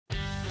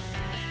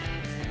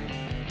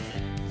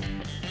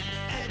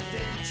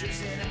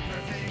Adventures in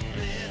Imperfect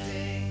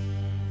Living.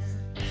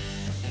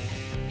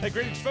 Hey,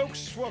 greetings,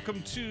 folks.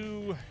 Welcome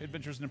to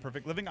Adventures in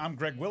Imperfect Living. I'm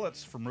Greg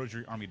Willits from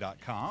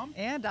RosaryArmy.com.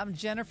 And I'm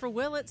Jennifer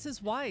Willits,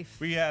 his wife.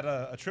 We had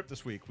a trip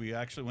this week. We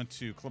actually went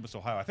to Columbus,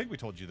 Ohio. I think we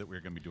told you that we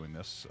were going to be doing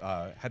this.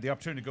 Had the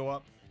opportunity to go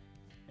up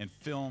and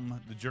film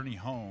the journey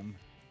home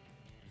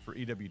for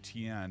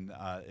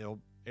EWTN. It'll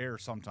air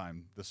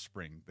sometime this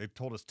spring. They've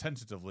told us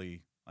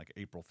tentatively like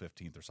April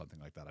 15th or something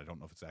like that. I don't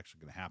know if it's actually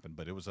going to happen,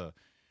 but it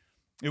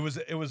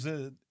was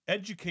an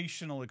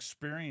educational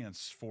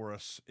experience for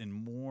us in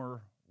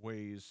more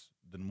ways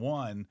than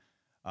one.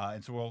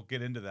 And so we'll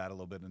get into that a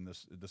little bit in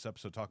this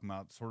episode, talking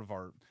about sort of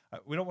our,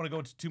 we don't want to go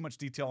into too much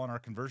detail on our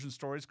conversion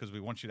stories because we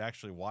want you to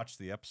actually watch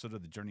the episode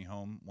of The Journey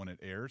Home when it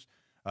airs.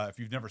 If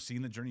you've never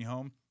seen The Journey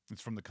Home,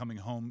 it's from the Coming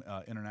Home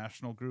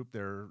International group.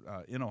 They're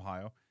in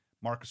Ohio.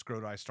 Marcus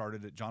Grodi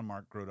started it. John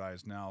Mark Grodi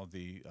is now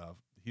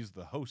he's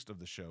the host of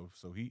the show.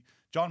 So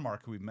John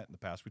Mark, who we've met in the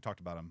past, we talked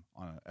about him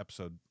on an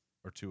episode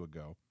or two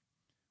ago.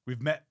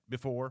 We've met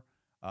before.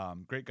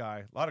 Great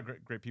guy. A lot of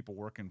great people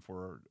working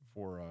for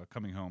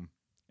Coming Home.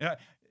 Yeah,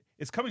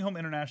 it's Coming Home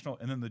International,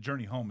 and then The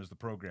Journey Home is the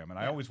program. And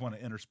I always want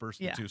to intersperse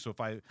the two. So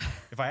if I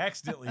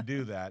accidentally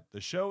do that,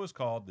 the show is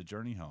called The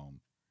Journey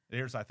Home. It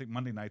airs, I think,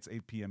 Monday nights,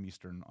 8 p.m.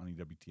 Eastern on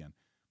EWTN.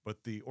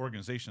 But the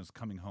organization is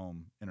Coming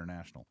Home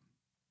International.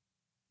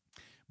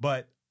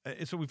 But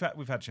so we've had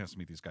a chance to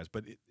meet these guys.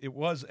 But it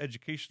was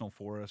educational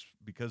for us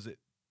because it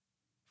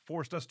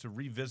forced us to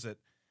revisit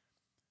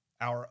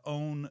our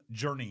own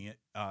journey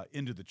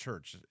into the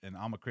church. And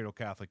I'm a cradle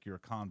Catholic, you're a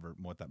convert,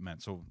 and what that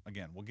meant. So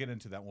again, we'll get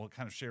into that. We'll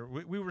kind of share.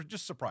 We were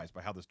just surprised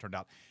by how this turned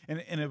out. And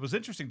it was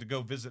interesting to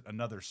go visit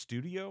another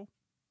studio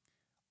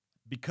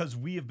because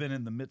we have been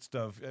in the midst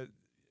of,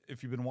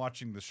 if you've been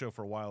watching the show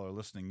for a while or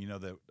listening, you know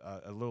that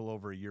a little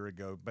over a year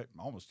ago, but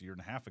almost a year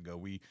and a half ago,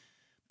 we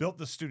built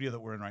the studio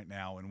that we're in right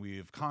now, and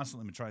we've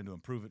constantly been trying to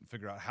improve it and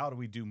figure out how do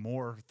we do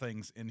more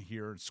things in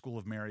here. School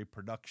of Mary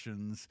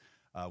Productions.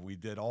 We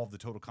did all of the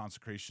Total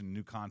Consecration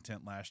new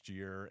content last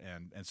year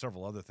and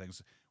several other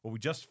things. Well, we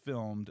just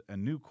filmed a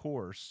new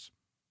course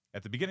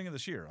at the beginning of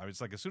this year. I mean,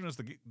 it's like as soon as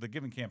the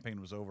giving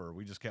campaign was over,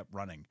 we just kept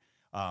running.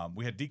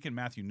 We had Deacon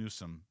Matthew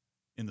Newsom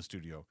in the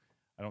studio.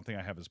 I don't think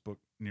I have his book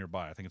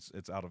nearby. I think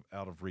it's out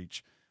of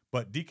reach.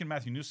 But Deacon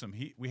Matthew Newsom,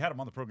 we had him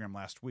on the program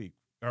last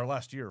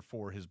year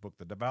for his book,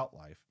 The Devout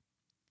Life.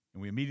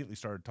 And we immediately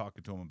started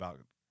talking to him about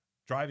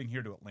driving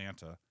here to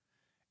Atlanta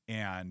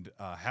and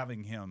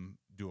having him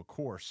do a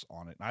course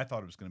on it. And I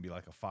thought it was going to be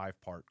like a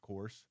 5-part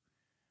course.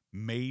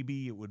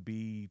 Maybe it would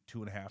be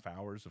 2.5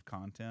 hours of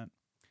content.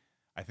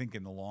 I think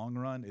in the long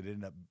run,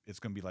 it's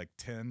going to be like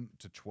 10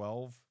 to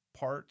 12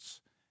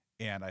 parts.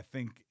 And I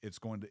think it's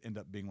going to end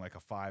up being like a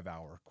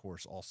 5-hour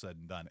course all said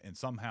and done. And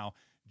somehow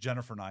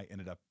Jennifer and I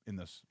ended up in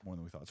this more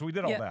than we thought. So we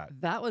did all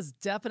that. That was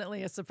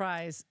definitely a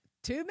surprise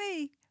to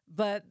me.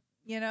 But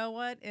you know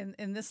what?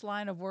 In this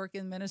line of work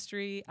in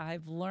ministry,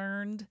 I've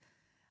learned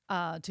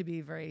to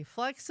be very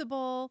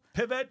flexible.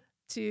 Pivot.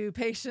 To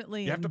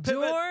patiently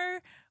endure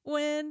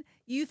when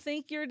you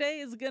think your day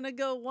is going to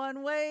go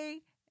one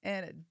way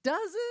and it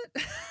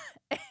doesn't.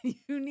 And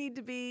you need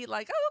to be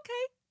like, oh,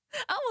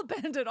 okay, I'll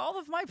abandon all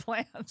of my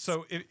plans.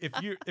 So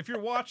if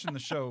you're watching the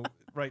show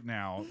right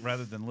now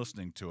rather than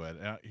listening to it,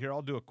 here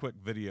I'll do a quick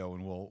video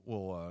and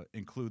we'll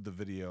include the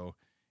video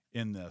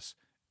in this.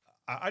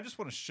 I just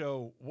want to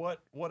show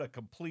what a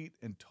complete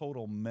and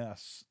total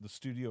mess the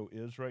studio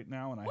is right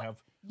now, and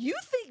You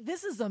think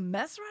this is a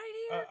mess right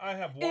here? I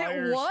have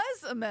wires. It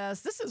was a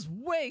mess. This is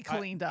way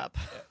cleaned up.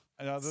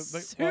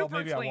 Well,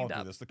 maybe I won't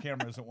do this. The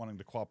camera isn't wanting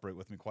to cooperate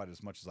with me quite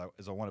as much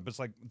as I wanted. But it's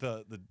like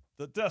the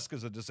desk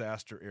is a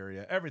disaster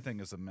area. Everything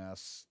is a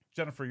mess.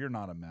 Jennifer, you're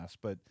not a mess,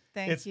 but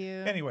Thank you.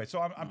 Anyway, so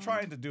I'm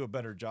trying to do a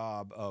better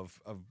job of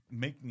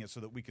making it so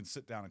that we can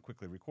sit down and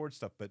quickly record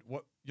stuff. But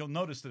what you'll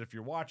notice that if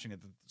you're watching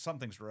it, that some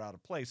things are out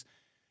of place.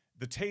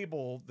 The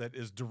table that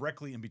is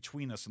directly in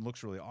between us and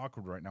looks really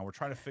awkward right now, we're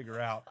trying to figure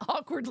out.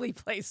 Awkwardly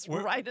placed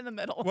right in the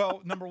middle.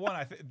 Well, number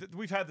one,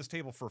 we've had this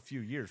table for a few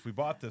years. We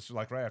bought this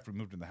like right after we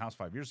moved into the house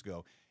 5 years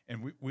ago,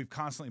 and we've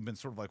constantly been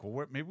sort of like,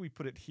 well, maybe we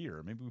put it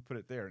here, maybe we put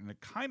it there, and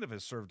it kind of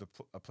has served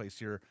a place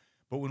here.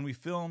 But when we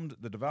filmed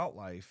The Devout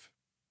Life,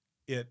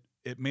 it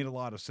made a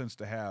lot of sense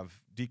to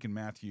have Deacon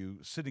Matthew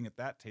sitting at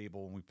that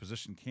table, and we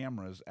positioned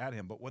cameras at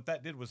him. But what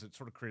that did was it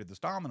sort of created this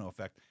domino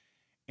effect,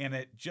 and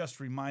it just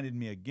reminded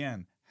me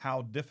again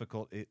how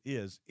difficult it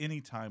is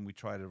anytime we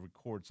try to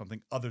record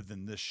something other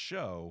than this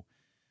show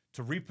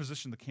to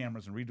reposition the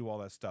cameras and redo all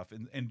that stuff.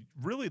 And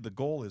really the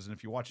goal is, and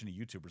if you watch any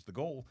YouTubers, the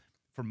goal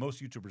for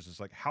most YouTubers is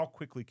like, how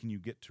quickly can you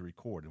get to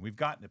record? And we've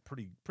gotten it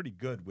pretty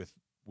good with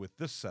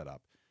this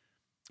setup.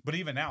 But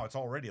even now, it's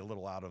already a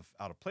little out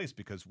of place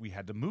because we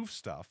had to move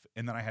stuff,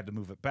 and then I had to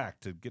move it back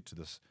to get to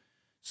this.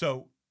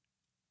 So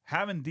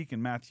having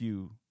Deacon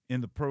Matthew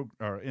in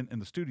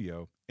the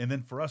studio, and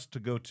then for us to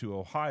go to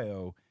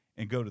Ohio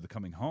and go to the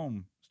Coming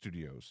Home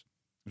studios,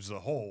 which is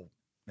a whole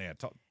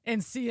Yeah,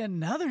 and see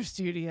another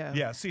studio.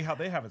 yeah. See how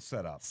they have it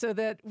set up. So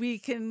that we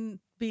can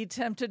be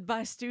tempted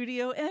by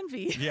studio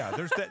envy. Yeah,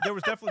 there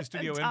was definitely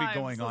studio envy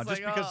going on,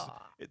 just like, because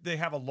oh. they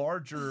have a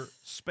larger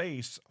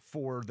space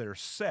for their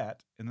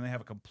set, and then they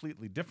have a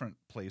completely different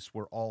place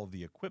where all of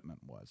the equipment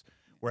was.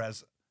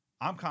 Whereas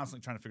I'm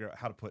constantly trying to figure out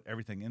how to put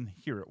everything in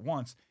here at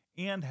once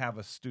and have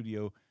a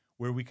studio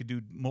where we could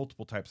do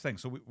multiple types of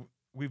things. So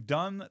we've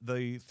done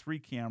the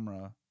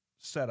 3-camera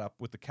setup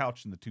with the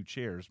couch and the 2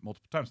 chairs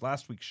multiple times.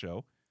 Last week's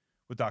show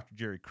with Dr.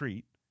 Jerry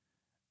Crete,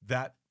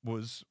 that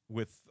was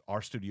with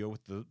our studio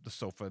with the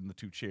sofa and the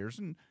 2 chairs.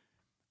 And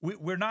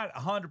we're not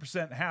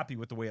 100% happy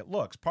with the way it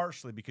looks,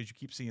 partially because you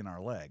keep seeing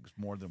our legs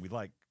more than we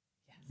like,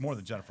 more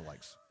than Jennifer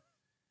likes.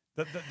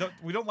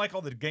 We don't like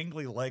all the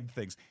gangly leg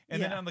things.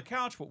 And then on the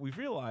couch, what we've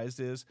realized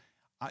is,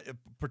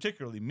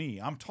 particularly me,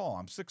 I'm tall.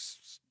 I'm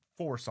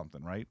 6'4"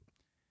 something, right?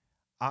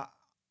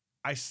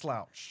 I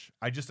slouch.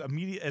 I just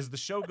immediately, as the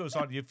show goes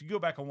on, if you go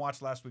back and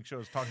watch last week's show, I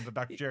was talking to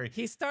Dr. Jerry.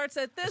 He starts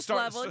at this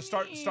level.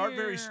 Start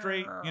very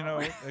straight,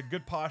 a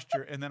good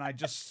posture, and then I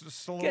just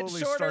slowly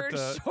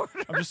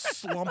I'm just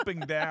slumping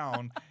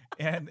down,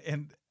 and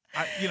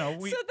I,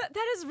 So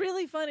that is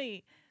really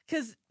funny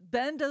because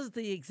Ben does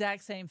the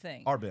exact same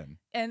thing. Our Ben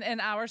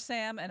and our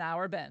Sam and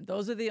our Ben.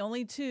 Those are the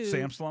only two.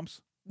 Sam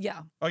slumps.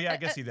 Yeah. Oh yeah, I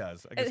guess he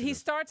does. He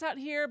starts out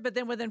here, but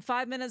then within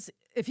 5 minutes,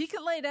 if he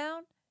can lay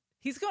down,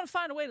 he's going to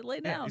find a way to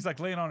lay down. He's like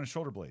laying on his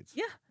shoulder blades.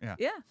 Yeah.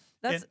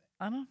 That's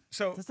I don't know.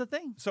 So that's the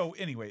thing. So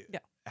anyway,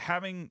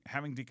 having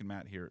Deacon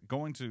Matt here,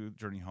 going to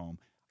Journey Home,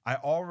 I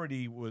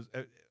already was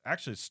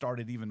actually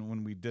started even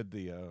when we did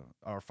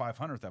our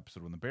 500th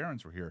episode when the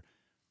Barons were here.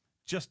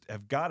 Just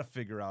have got to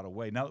figure out a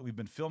way. Now that we've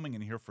been filming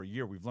in here for a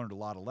year, we've learned a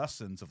lot of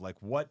lessons of like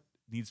what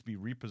needs to be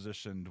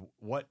repositioned,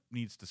 what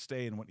needs to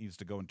stay, and what needs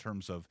to go in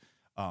terms of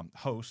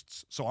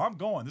hosts. So I'm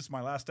going. This is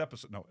my last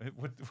episode. No,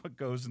 what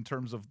goes in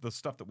terms of the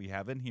stuff that we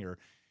have in here?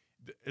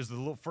 Is the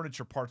little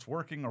furniture parts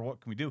working, or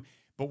what can we do?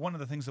 But one of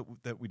the things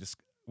that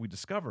we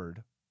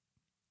discovered,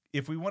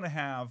 if we want to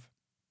have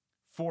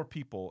 4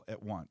 people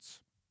at once,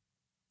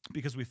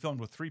 because we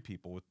filmed with 3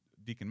 people with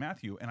Deacon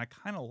Matthew, and I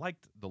kind of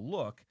liked the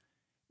look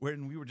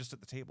when we were just at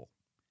the table.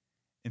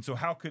 And so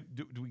how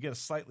do we get a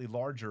slightly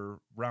larger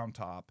round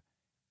top,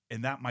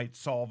 and that might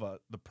solve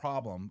the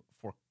problem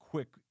for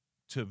quick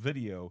to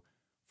video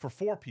for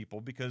 4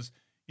 people, because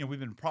we've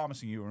been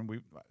promising you,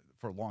 and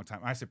for a long time.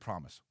 I say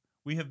promise.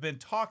 We have been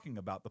talking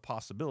about the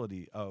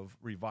possibility of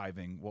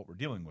reviving what we're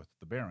dealing with,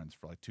 the Barons,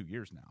 for like 2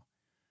 years now.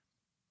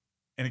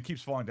 And it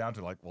keeps falling down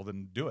to like, well,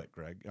 then do it,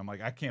 Greg. I'm like,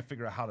 I can't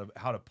figure out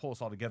how to pull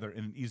us all together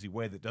in an easy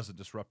way that doesn't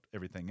disrupt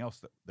everything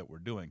else that we're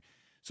doing.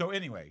 So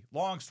anyway,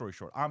 long story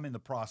short, I'm in the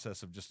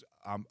process of just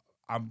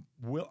I'm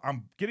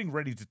getting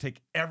ready to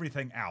take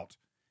everything out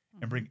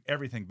and bring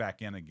everything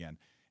back in again.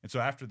 And so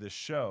after this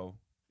show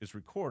is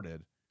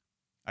recorded,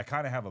 I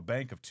kind of have a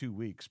bank of 2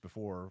 weeks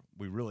before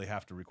we really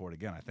have to record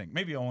again. I think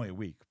maybe only a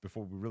week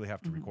before we really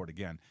have to record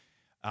again.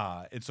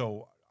 And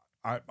so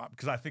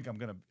because I think I'm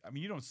gonna. I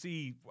mean, you don't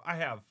see. I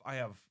have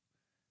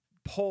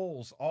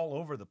poles all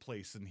over the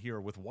place in here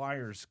with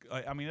wires.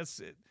 I mean,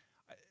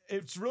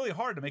 it's really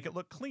hard to make it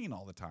look clean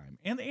all the time.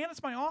 And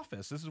it's my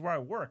office. This is where I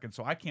work, and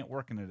so I can't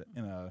work in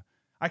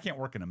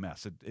a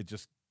mess. It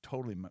just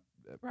totally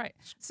right.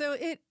 So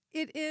it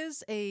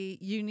is a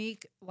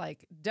unique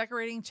like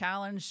decorating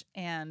challenge,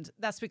 and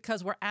that's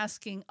because we're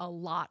asking a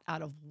lot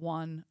out of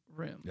one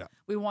room. Yeah.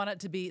 We want it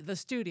to be the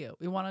studio.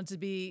 We want it to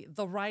be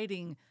the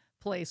writing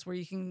place where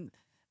you can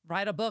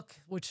write a book,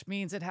 which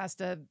means it has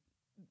to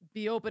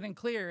be open and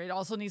clear. It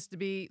also needs to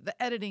be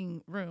the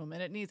editing room,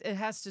 and it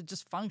has to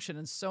just function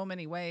in so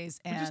many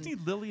ways. And we just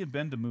need Lily and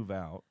Ben to move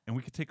out, and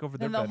we could take over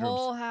their and the bedrooms.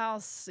 whole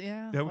house.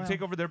 Yeah, we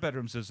take over their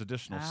bedrooms as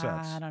additional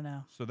sets. I don't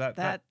know. So that's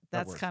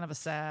works. Kind of a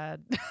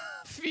sad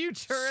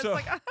future. So,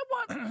 it's like I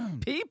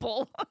want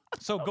people.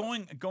 So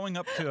going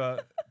up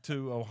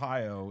to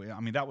Ohio, I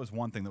mean, that was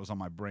one thing that was on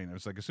my brain. It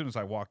was like as soon as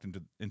I walked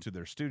into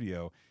their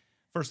studio,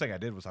 first thing I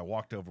did was I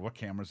walked over. What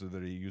cameras are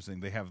they using?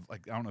 They have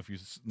like, I don't know if you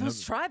know.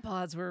 Those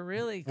tripods were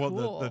really cool.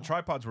 Well, the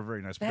tripods were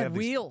very nice. They had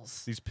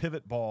wheels. These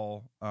pivot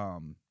ball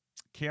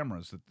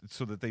cameras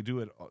so that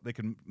they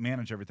can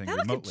manage everything They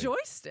had remotely. like a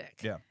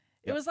joystick. Yeah.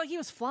 It was like he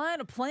was flying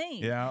a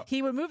plane. Yeah.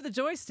 He would move the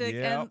joystick,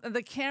 and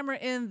the camera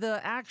in the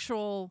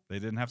actual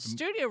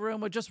studio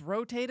room would just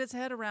rotate its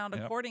head around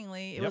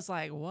accordingly. It was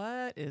like,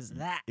 what is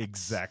that?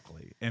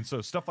 Exactly. And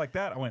so stuff like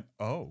that, I went,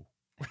 oh.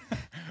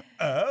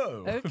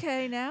 Oh.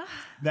 Okay, now.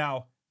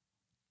 Now,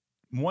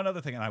 one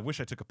other thing, and I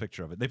wish I took a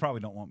picture of it. They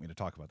probably don't want me to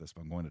talk about this,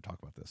 but I'm going to talk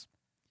about this.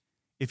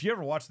 If you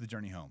ever watch The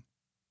Journey Home,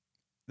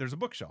 there's a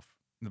bookshelf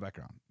in the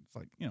background. It's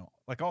like,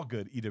 like all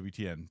good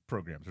EWTN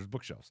programs, there's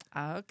bookshelves.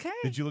 Okay.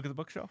 Did you look at the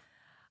bookshelf?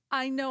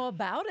 I know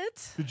about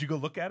it. Did you go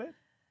look at it?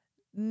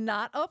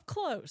 Not up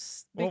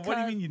close. Well, what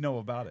do you mean you know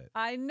about it?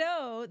 I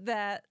know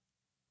that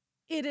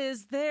it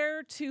is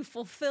there to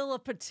fulfill a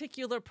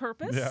particular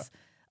purpose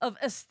of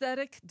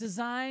aesthetic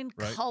design,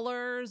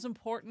 color is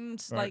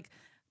important, like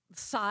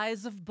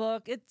size of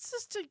book. It's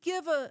just to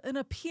give an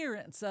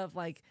appearance of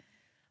like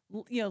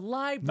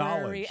library,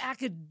 Knowledge.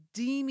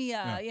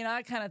 academia,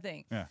 that kind of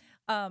thing. Yeah.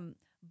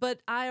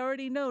 But I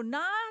already know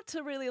not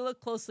to really look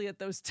closely at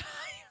those at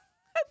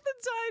the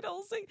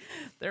titles. Like,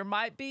 there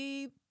might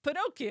be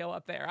Pinocchio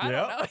up there. I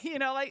don't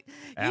know. Like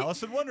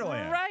Alice in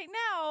Wonderland. Right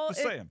now,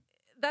 Just saying.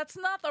 That's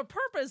not the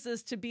purpose.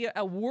 Is to be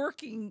a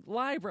working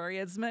library.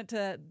 It's meant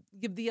to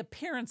give the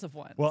appearance of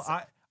one. Well,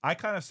 I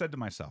kind of said to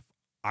myself,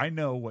 I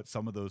know what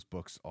some of those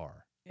books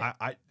are. Yeah.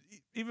 I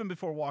even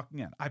before walking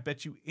in, I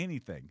bet you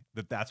anything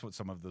that's what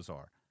some of those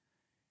are.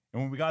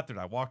 And when we got there,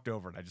 and I walked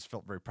over, and I just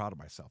felt very proud of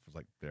myself. I was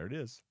like, there it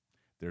is.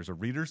 There's a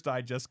Reader's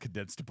Digest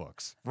condensed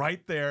books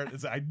right there.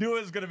 I knew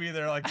it was going to be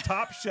there, like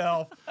top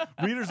shelf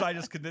Reader's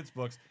Digest condensed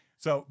books.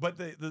 So, but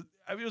it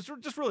was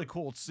just really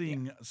cool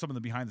seeing some of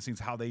the behind the scenes,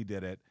 how they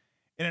did it.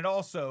 And it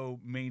also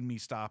made me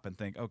stop and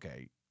think,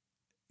 okay,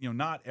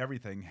 not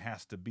everything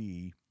has to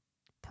be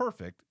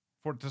perfect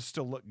for it to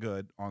still look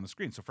good on the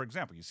screen. So, for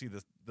example, you see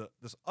this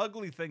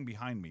ugly thing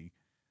behind me,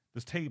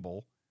 this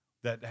table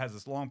that has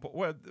this long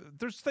well,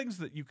 there's things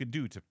that you could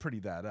do to pretty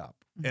that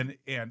up. Mm-hmm.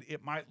 And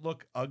it might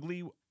look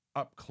ugly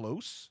up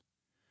close,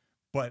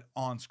 but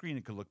on screen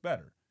it could look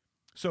better.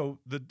 So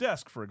the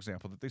desk, for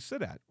example, that they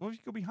sit at, well, if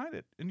you go behind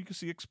it and you can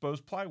see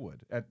exposed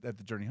plywood at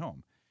the journey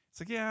home. It's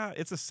like, yeah,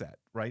 it's a set,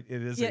 right?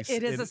 It is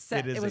a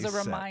set. It was a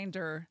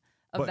reminder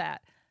of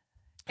that.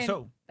 And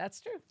so that's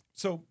true.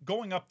 So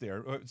going up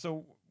there,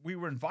 so we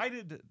were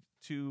invited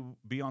to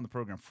be on the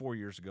program 4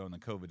 years ago, and then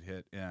COVID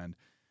hit, and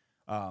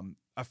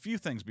a few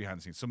things behind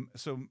the scenes.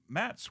 So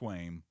Matt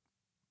Swaim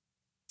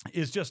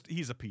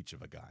he's a peach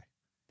of a guy.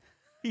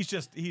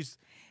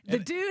 The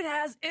dude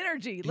has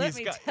energy. Let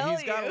me tell you.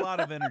 He's got a lot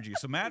of energy.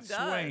 So Matt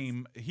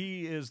Swaim,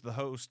 he is the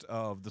host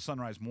of the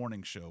Sunrise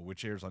Morning Show,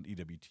 which airs on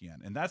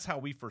EWTN. And that's how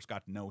we first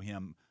got to know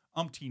him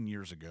umpteen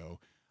years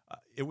ago.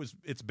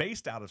 It's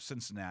based out of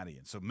Cincinnati.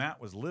 And so Matt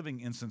was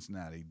living in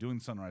Cincinnati doing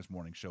the Sunrise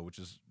Morning Show, which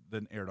is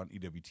then aired on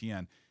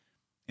EWTN.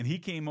 And he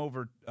came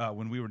over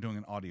when we were doing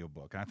an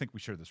audiobook. And I think we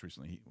shared this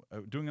recently.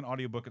 Doing an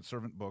audiobook at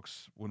Servant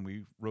Books when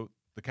we wrote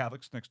The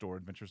Catholics Next Door,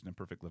 Adventures in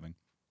Imperfect Living.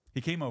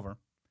 He came over,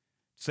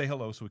 say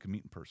hello so we could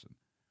meet in person.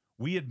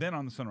 We had been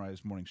on the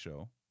Sunrise Morning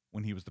Show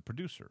when he was the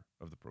producer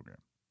of the program.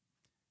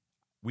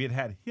 We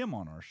had him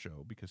on our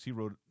show because he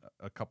wrote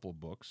a couple of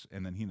books,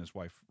 and then he and his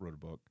wife wrote a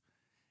book.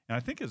 And I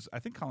think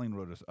Colleen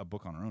wrote a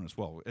book on her own as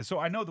well. So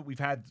I know that we've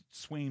had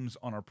Swaims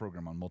on our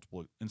program on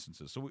multiple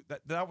instances. So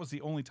that was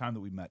the only time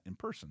that we met in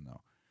person,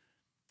 though.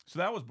 So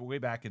that was way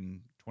back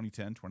in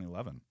 2010,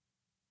 2011.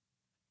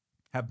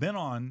 Have been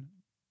on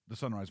the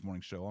Sunrise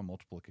Morning Show on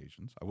multiple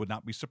occasions. I would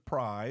not be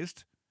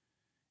surprised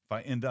if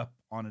I end up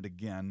on it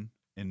again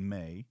in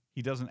May.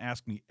 He doesn't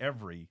ask me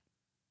every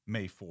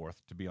May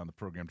 4th to be on the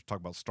program to talk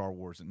about Star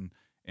Wars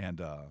and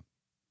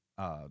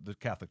the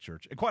Catholic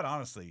Church. And quite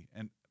honestly,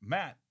 and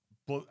Matt,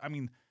 I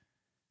mean,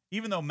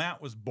 even though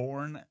Matt was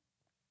born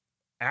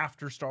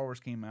after Star Wars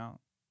came out,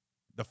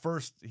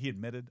 he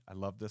admitted, I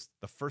love this,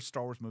 the first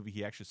Star Wars movie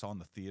he actually saw in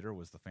the theater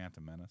was The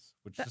Phantom Menace,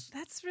 which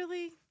that's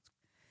really...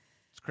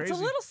 It's crazy. It's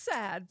a little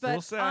sad,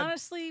 but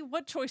honestly,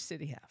 what choice did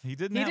he have? He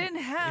didn't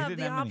have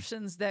the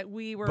options that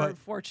we were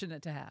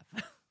fortunate to have.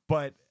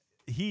 But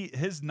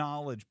his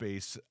knowledge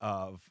base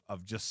of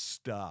just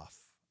stuff,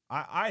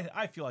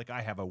 I feel like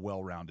I have a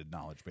well-rounded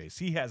knowledge base.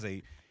 He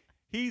doesn't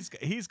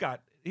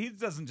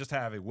just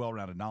have a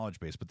well-rounded knowledge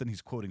base, but then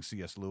he's quoting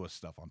C.S. Lewis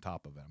stuff on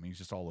top of it. I mean, he's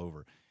just all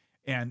over.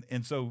 And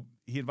so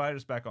he invited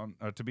us back on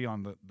to be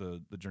on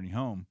the journey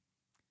home,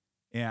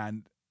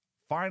 and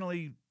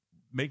finally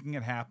making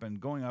it happen,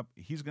 going up.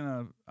 He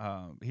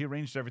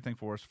arranged everything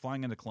for us,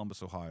 flying into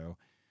Columbus, Ohio,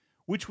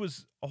 which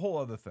was a whole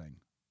other thing.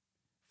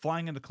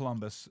 Flying into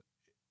Columbus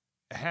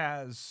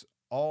has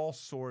all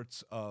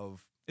sorts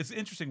of, it's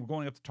interesting. We're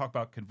going up to talk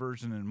about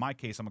conversion. In my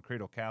case, I'm a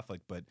cradle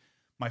Catholic, but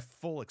my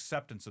full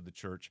acceptance of the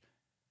church,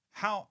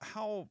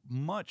 how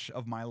much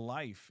of my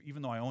life,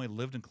 even though I only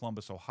lived in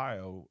Columbus,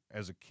 Ohio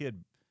as a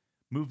kid,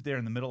 moved there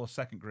in the middle of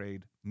second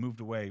grade,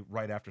 moved away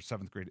right after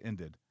seventh grade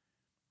ended.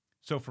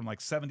 So from like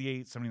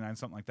 78, 79,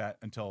 something like that,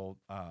 until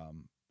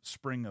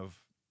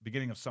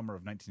beginning of summer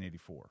of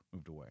 1984,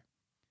 moved away.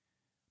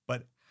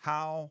 But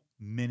how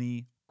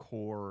many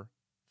core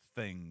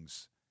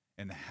things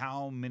and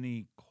how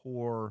many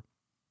core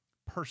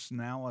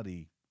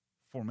personality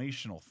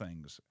formational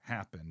things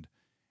happened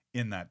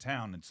in that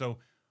town. And so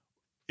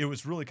it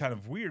was really kind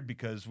of weird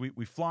because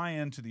we fly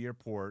into the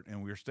airport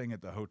and we were staying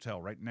at the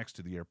hotel right next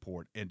to the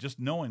airport, and just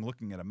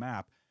looking at a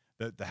map,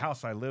 the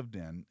house I lived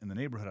in and the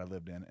neighborhood I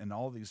lived in and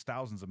all these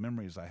thousands of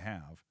memories I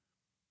have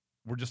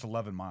were just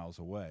 11 miles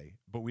away,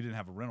 but we didn't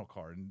have a rental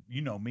car. And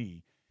you know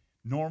me,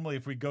 normally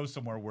if we go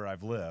somewhere where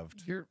I've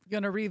lived, you're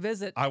going to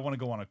revisit. I want to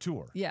go on a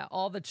tour. Yeah,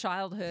 all the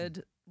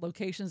childhood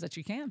locations that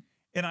you can.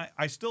 And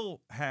I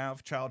still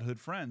have childhood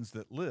friends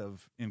that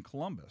live in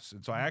Columbus.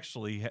 And so I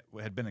actually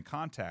had been in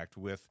contact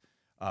with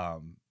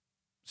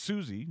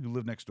Susie, who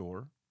lived next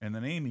door, and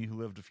then Amy, who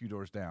lived a few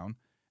doors down.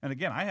 And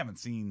again, I haven't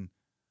seen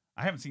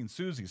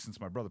Susie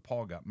since my brother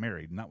Paul got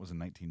married, and that was in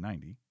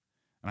 1990.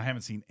 And I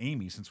haven't seen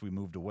Amy since we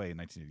moved away in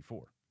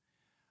 1984.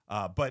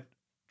 But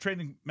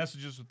trading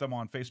messages with them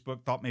on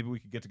Facebook. Thought maybe we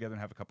could get together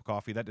and have a cup of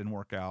coffee. That didn't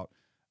work out.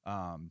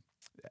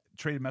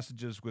 Traded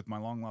messages with my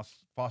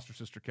long-lost foster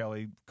sister,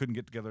 Kelly. Couldn't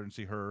get together and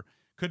see her.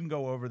 Couldn't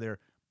go over there.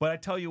 But I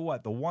tell you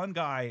what, the one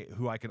guy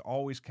who I can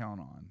always count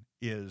on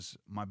is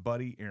my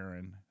buddy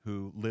Aaron,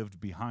 who lived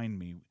behind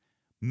me.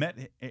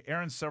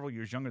 Aaron's several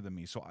years younger than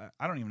me, so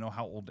I don't even know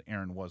how old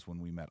Aaron was when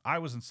we met. I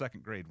was in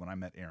second grade when I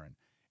met Aaron.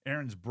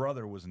 Aaron's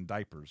brother was in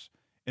diapers,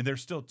 and they're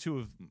still two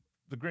of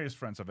the greatest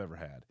friends I've ever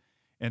had.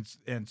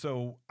 And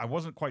so I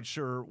wasn't quite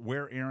sure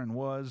where Aaron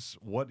was,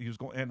 what he was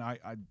going, and I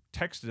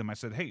texted him. I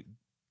said, "Hey,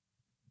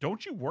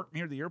 don't you work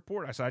near the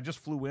airport?" I said, "I just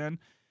flew in."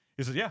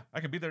 He said, "Yeah, I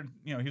could be there."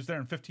 You know, he was there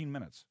in 15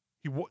 minutes.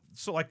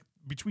 So like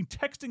between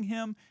texting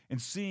him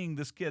and seeing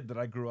this kid that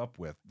I grew up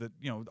with, that,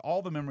 you know,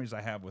 all the memories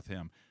I have with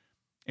him,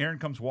 Aaron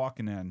comes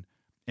walking in,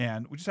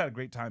 and we just had a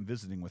great time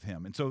visiting with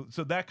him. And so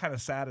that kind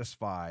of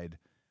satisfied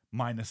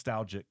my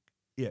nostalgic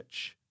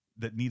itch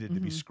that needed to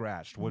be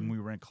scratched when we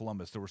were in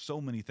Columbus. There were so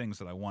many things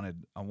that I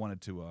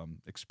wanted to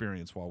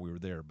experience while we were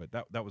there, but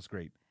that was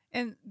great.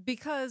 And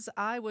because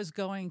I was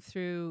going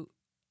through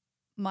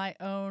my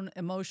own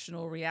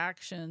emotional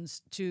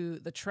reactions to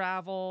the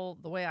travel,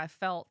 the way I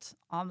felt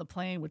on the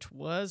plane, which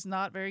was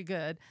not very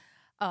good,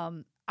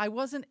 I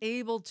wasn't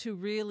able to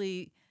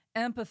really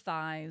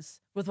empathize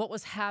with what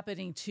was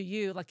happening to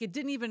you. Like, it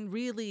didn't even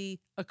really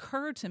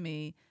occur to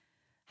me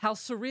how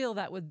surreal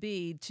that would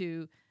be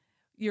to,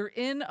 you're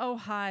in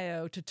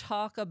Ohio to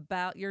talk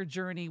about your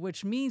journey,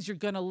 which means you're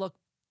going to look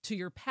to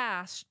your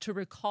past to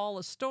recall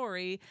a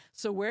story.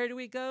 So where do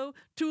we go?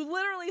 To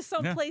literally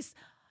someplace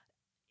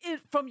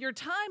from your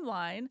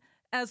timeline,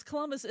 as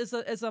Columbus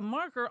is a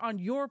marker on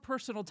your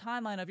personal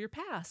timeline of your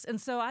past. And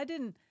so I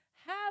didn't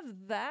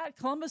have that.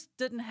 Columbus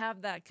didn't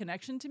have that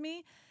connection to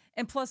me.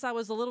 And plus I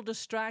was a little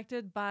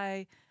distracted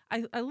by,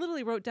 I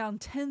literally wrote down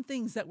 10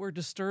 things that were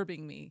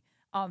disturbing me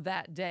on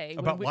that day.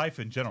 About life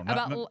in general.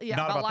 Not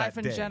about life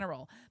in day.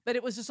 general. But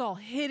it was just all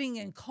hitting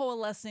and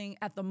coalescing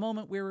at the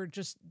moment we were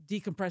just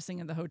decompressing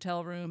in the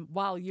hotel room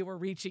while you were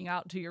reaching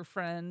out to your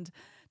friend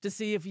to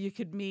see if you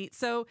could meet.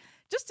 So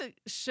just to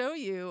show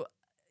you,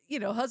 you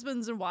know,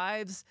 husbands and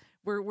wives,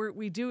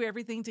 we do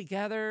everything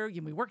together.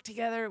 We work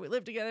together. We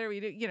live together.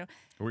 We do, you know.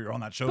 We were on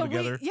that show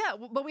together.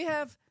 But we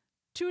had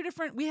two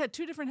different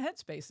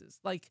headspaces.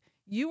 Like,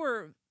 you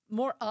were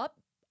more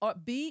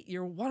upbeat.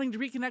 You're wanting to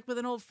reconnect with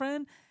an old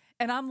friend.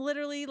 And I'm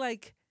literally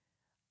like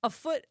a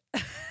foot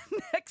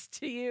next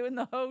to you in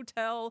the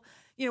hotel.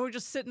 You know, we're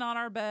just sitting on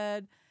our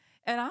bed.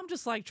 And I'm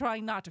just like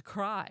trying not to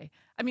cry.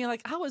 I mean,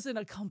 like, I was in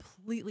a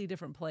completely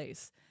different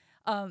place.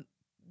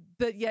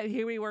 But yet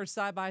here we were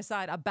side by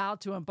side,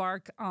 about to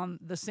embark on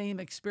the same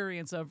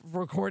experience of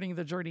recording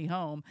the journey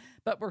home,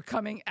 but we're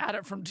coming at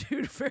it from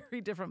two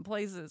very different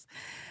places.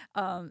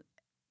 And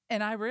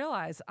I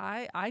realized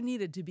I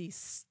needed to be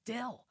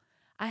still.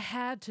 I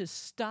had to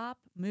stop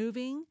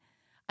moving.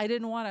 I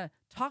didn't want to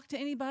talk to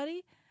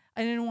anybody.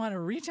 I didn't want to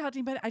reach out to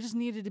anybody. I just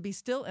needed to be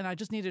still, and I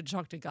just needed to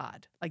talk to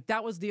God. Like,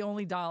 that was the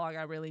only dialogue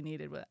I really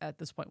needed at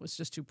this point, was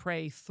just to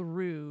pray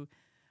through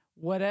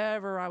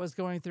whatever I was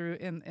going through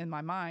in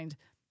my mind,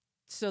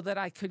 so that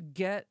I could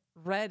get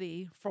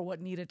ready for what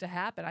needed to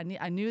happen.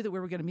 I knew that we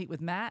were going to meet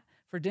with Matt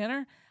for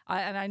dinner,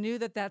 and I knew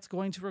that that's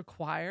going to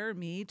require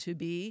me to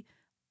be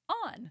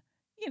on,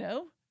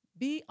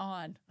 be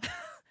on,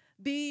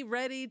 be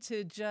ready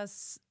to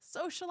just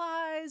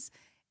socialize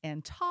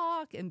and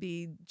talk and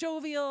be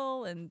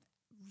jovial and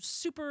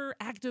super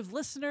active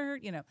listener,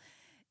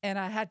 and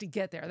I had to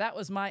get there. That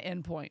was my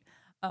end point.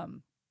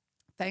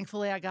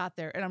 Thankfully, I got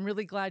there, and I'm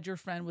really glad your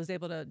friend was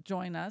able to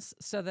join us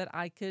so that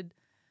I could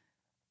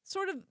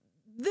sort of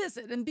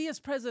visit and be as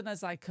present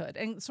as I could,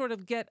 and sort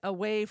of get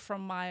away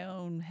from my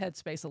own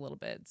headspace a little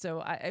bit.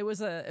 So it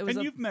was a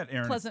you've met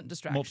Aaron pleasant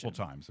distraction multiple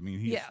times. I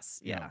mean,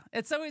 yes.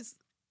 It's always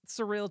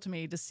surreal to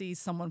me to see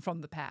someone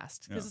from the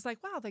past, because it's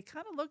like, wow, they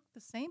kind of look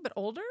the same but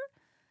older,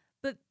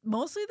 but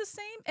mostly the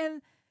same,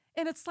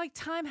 and it's like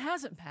time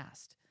hasn't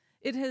passed.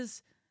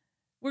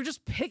 We're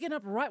just picking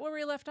up right where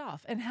we left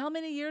off. And how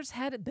many years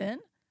had it been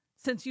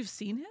since you've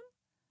seen him?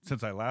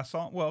 Since I last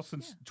saw him? Well,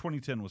 since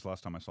 2010 was the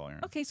last time I saw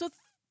Aaron. Okay, so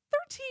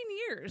 13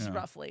 years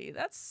roughly.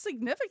 That's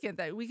significant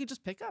that we could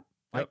just pick up.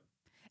 Like,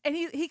 and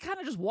he kind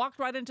of just walked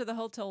right into the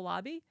hotel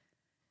lobby,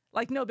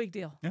 like, no big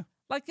deal. Yeah.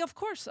 Like, of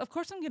course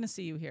I'm going to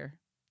see you here.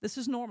 This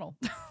is normal.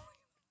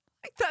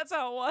 Like, that's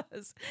how it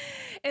was.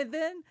 And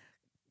then,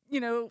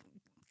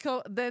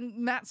 then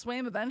Matt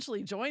Swaim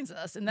eventually joins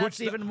us, and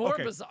that's even more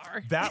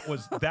bizarre. That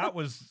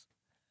was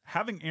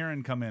having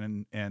Aaron come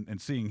in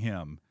and seeing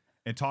him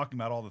and talking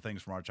about all the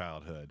things from our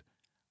childhood.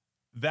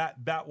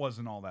 That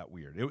wasn't all that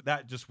weird.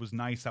 That just was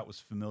nice. That was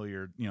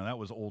familiar. That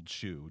was old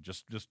shoe.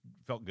 Just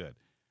felt good.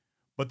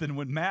 But then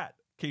when Matt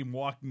came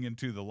walking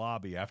into the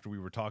lobby after we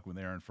were talking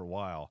with Aaron for a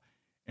while,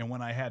 and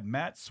when I had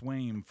Matt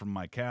Swaim from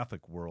my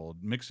Catholic world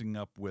mixing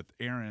up with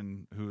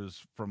Aaron, who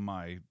is from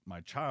my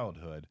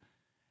childhood,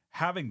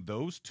 having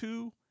those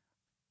two,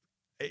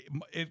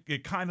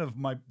 it kind of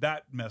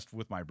that messed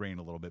with my brain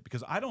a little bit,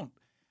 because I don't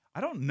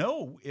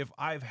know if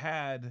I've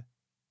had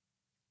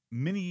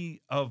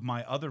many of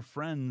my other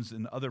friends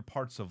in other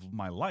parts of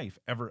my life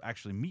ever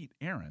actually meet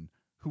Aaron,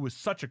 who was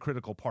such a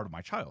critical part of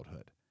my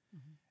childhood.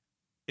 Mm-hmm.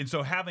 And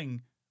so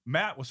having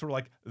Matt was sort of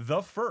like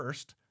the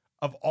first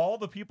of all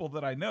the people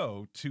that I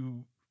know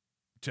to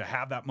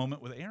have that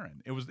moment with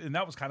Aaron. And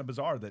that was kind of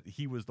bizarre that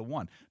he was the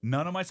one.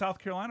 None of my South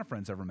Carolina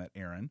friends ever met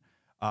Aaron.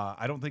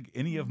 I don't think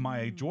any of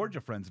my Georgia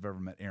friends have ever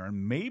met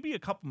Aaron. Maybe a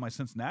couple of my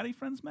Cincinnati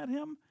friends met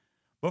him.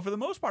 But for the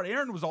most part,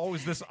 Aaron was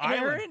always this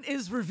island. Aaron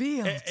is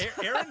revealed.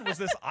 Aaron was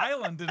this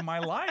island in my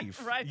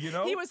life. Right. You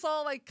know? He was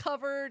all like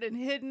covered and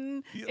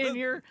hidden in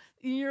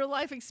your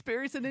life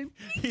experience. And then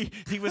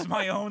he was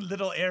my own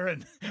little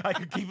Aaron. I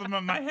could keep him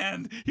in my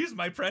hand. He's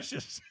my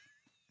precious.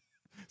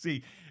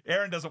 See,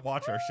 Aaron doesn't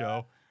watch our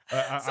show.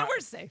 So we're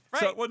safe,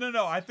 right? So, well,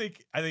 no. I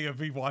think if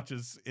he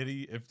watches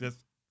any,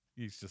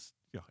 he's just,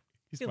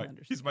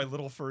 he's my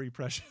little furry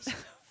precious.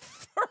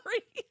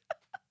 Furry.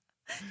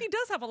 He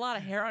does have a lot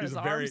of hair on his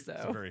arms, though.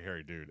 He's a very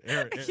hairy dude.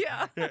 Aaron,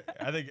 yeah.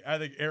 I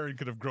think Aaron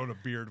could have grown a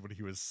beard when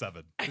he was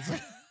 7.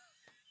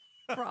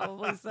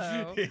 Probably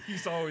so.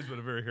 He's always been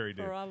a very hairy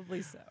dude.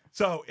 Probably so.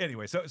 So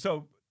anyway,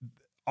 so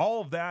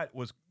all of that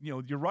was,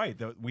 you're right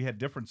that we had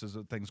differences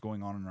of things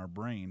going on in our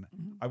brain.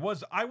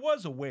 Mm-hmm. I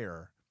was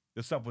aware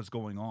that stuff was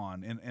going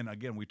on, and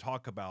again, we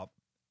talk about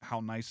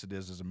how nice it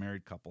is as a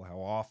married couple, how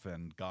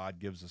often God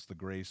gives us the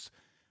grace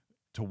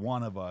to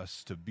one of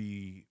us to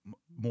be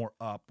more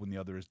up when the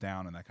other is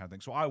down and that kind of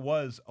thing. So I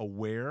was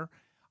aware.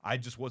 I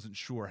just wasn't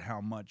sure how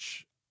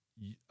much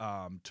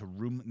to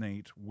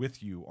ruminate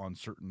with you on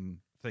certain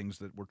things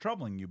that were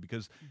troubling you,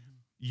 because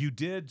you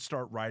did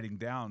start writing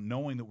down,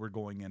 knowing that we're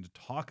going in to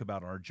talk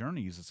about our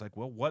journeys. It's like,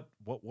 well, what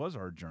was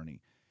our journey?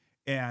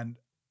 And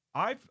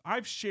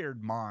I've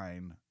shared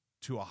mine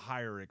to a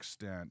higher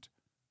extent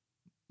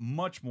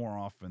much more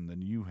often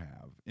than you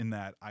have, in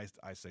that I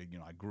say,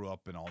 I grew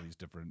up in all these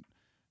different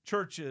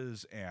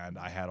churches, and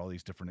I had all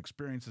these different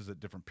experiences at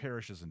different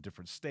parishes in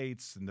different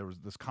states, and there was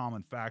this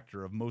common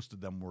factor of most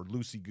of them were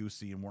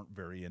loosey-goosey and weren't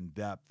very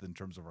in-depth in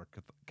terms of our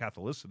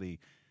Catholicity.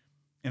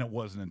 And it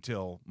wasn't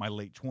until my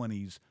late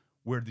 20s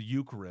where the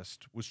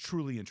Eucharist was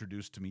truly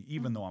introduced to me,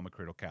 even though I'm a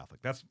cradle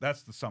Catholic.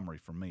 That's the summary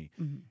for me.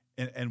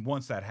 And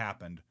once that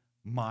happened,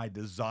 my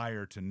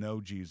desire to know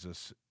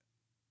Jesus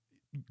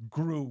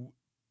grew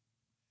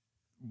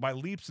by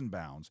leaps and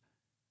bounds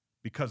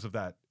because of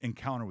that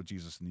encounter with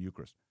Jesus in the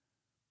Eucharist.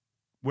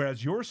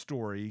 Whereas your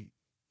story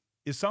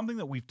is something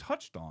that we've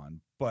touched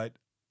on,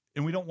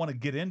 and we don't want to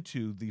get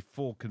into the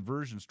full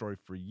conversion story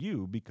for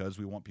you because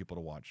we want people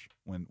to watch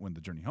when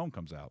The Journey Home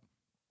comes out.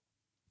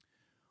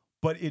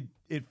 But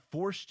it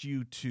forced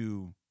you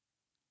to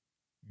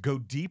go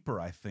deeper,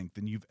 I think,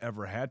 than you've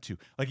ever had to.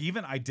 Like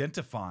even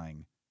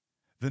identifying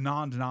the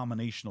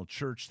non-denominational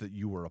church that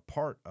you were a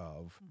part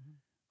of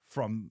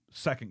from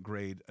second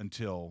grade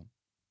until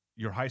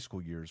your high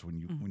school years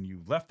when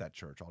you left that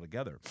church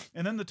altogether.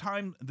 And then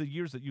the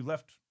years that you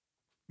left,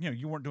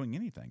 you weren't doing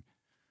anything.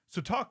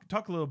 So talk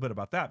a little bit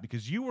about that,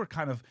 because you were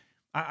kind of,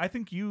 I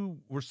think you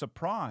were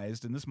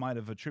surprised, and this might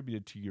have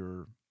attributed to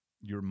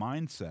your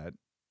mindset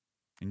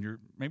and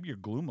maybe your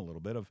gloom a little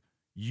bit, of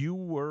you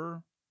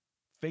were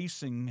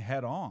facing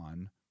head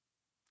on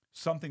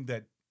something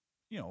that,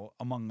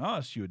 among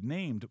us you had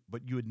named,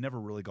 but you had never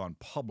really gone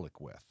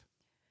public with.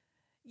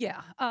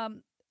 Yeah.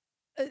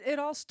 It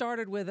all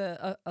started with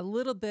a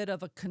little bit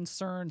of a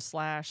concern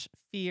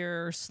 /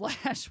 fear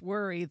 /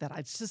 worry that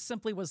I just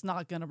simply was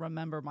not going to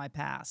remember my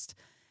past.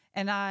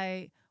 And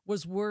I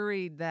was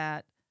worried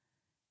that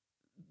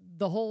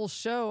the whole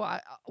show,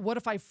 what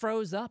if I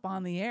froze up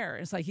on the air?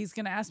 It's like he's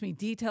going to ask me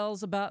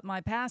details about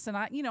my past, and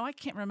I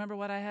can't remember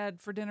what I had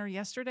for dinner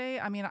yesterday.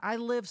 I mean, I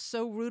live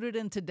so rooted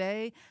in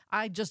today,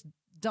 I just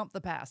dump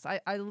the past.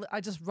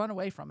 I just run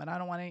away from it.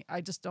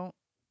 I just don't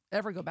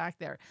ever go back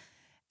there.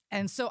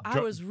 And so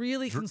I was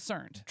really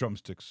concerned.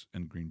 Drumsticks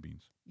and green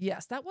beans.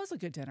 Yes, that was a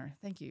good dinner.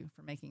 Thank you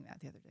for making that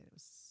the other day. It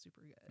was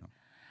super good.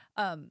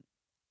 Yeah.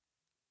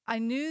 I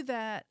knew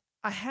that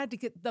I had to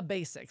get the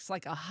basics,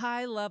 like a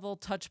high-level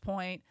touch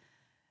point.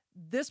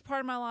 This part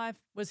of my life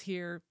was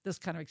here, this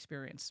kind of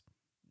experience.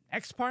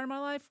 Next part of my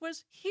life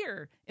was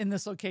here in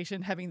this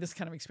location, having this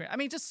kind of experience. I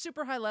mean, just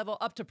super high level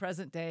up to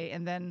present day.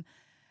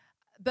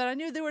 But I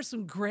knew there were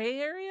some gray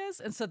areas.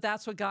 And so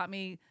that's what got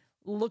me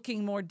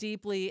looking more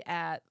deeply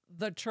at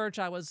the church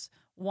I was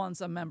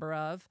once a member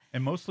of.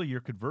 And mostly your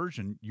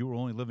conversion, you were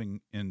only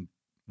living in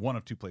one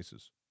of two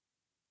places.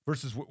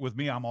 Versus with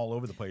me, I'm all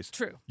over the place.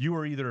 True. You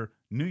were either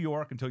New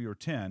York until you were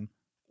 10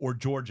 or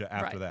Georgia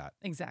after that.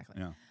 Exactly.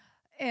 Yeah.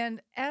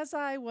 And as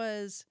I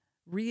was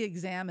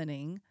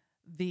re-examining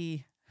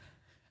the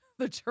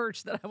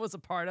church that I was a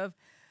part of,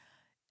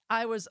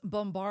 I was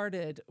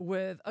bombarded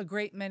with a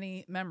great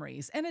many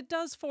memories. And it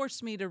does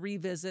force me to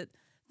revisit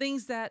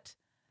things that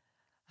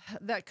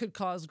could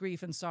cause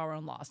grief and sorrow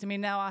and loss. I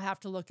mean, now I have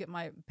to look at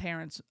my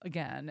parents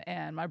again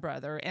and my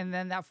brother, and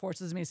then that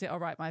forces me to say, all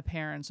right, my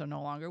parents are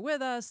no longer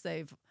with us.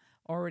 They've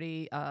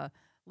already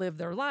lived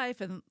their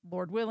life, and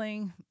Lord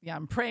willing,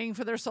 I'm praying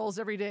for their souls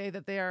every day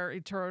that they are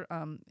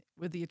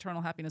with the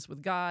eternal happiness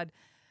with God.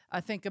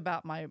 I think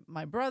about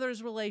my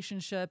brother's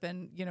relationship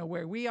and,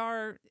 where we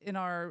are in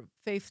our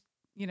faith,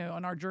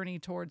 on our journey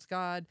towards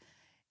God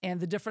and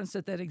the difference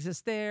that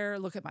exists there.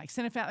 Look at my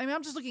extended family. I mean,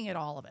 I'm just looking at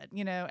all of it,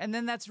 and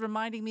then that's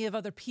reminding me of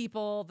other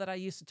people that I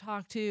used to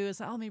talk to. It's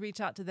like, oh, let me reach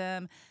out to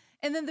them.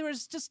 And then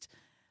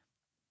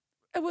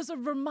it was a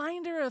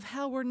reminder of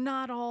how we're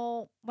not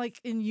all like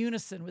in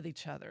unison with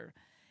each other.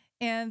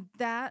 And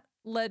that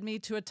led me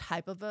to a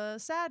type of a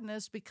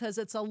sadness because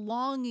it's a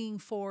longing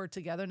for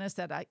togetherness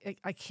that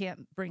I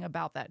can't bring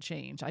about that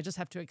change. I just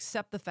have to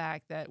accept the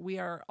fact that we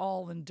are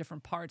all in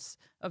different parts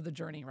of the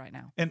journey right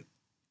now. And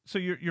so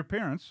your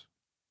parents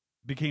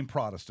became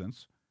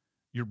Protestants.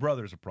 Your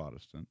brother's a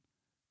Protestant.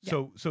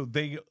 Yeah. So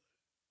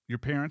your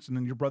parents and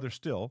then your brother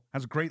still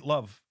has a great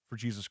love for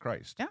Jesus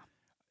Christ. Yeah.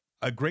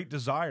 A great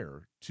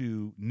desire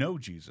to know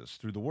Jesus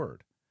through the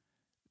Word,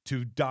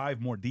 to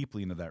dive more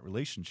deeply into that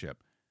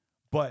relationship.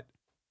 But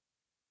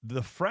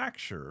the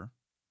fracture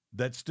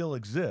that still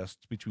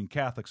exists between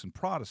Catholics and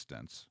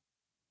Protestants,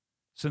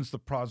 since the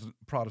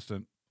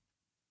Protestant,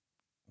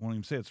 I won't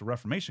even say it's a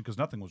Reformation because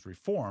nothing was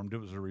reformed. It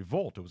was a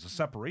revolt. It was a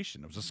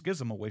separation. It was a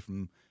schism away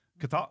from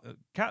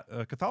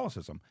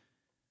Catholicism.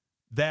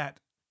 That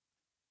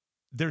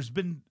there's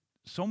been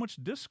so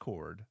much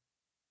discord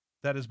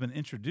that has been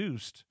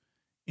introduced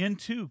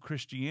into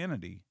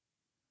Christianity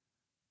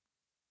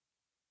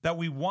that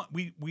we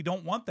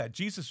don't want that.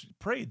 Jesus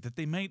prayed that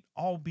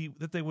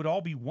they would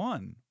all be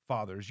one,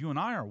 fathers. You and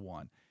I are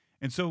one.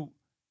 And so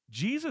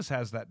Jesus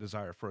has that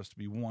desire for us to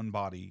be one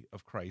body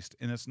of Christ.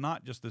 And it's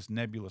not just this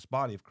nebulous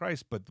body of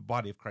Christ, but the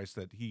body of Christ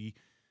that he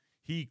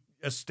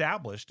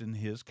established in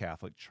his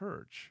Catholic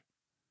Church.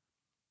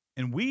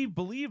 And we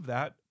believe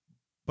that,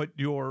 but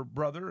your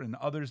brother and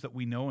others that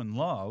we know and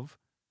love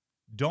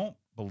don't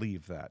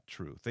believe that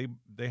truth.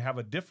 They have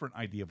a different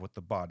idea of what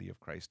the body of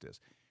Christ is.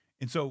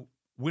 And so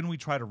when we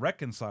try to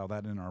reconcile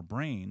that in our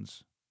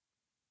brains,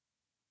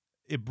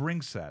 it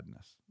brings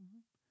sadness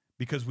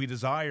because we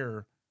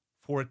desire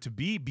for it to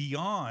be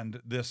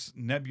beyond this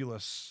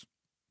nebulous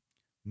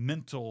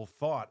mental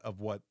thought of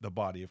what the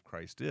body of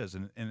Christ is.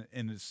 And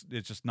it's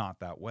just not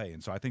that way.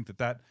 And so I think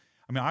that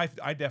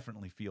I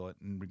definitely feel it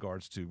in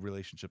regards to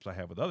relationships I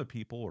have with other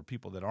people or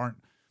people that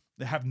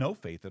have no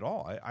faith at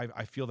all.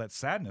 I feel that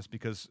sadness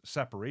because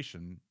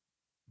separation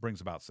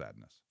brings about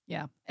sadness.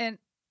 Yeah. And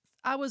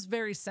I was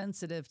very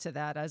sensitive to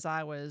that as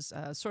I was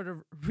sort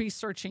of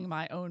researching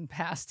my own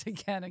past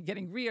again and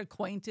getting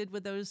reacquainted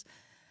with those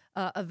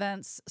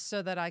events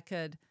so that I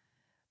could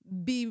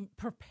be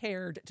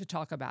prepared to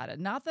talk about it.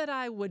 Not that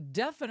I would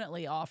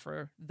definitely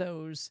offer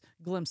those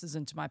glimpses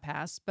into my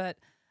past, but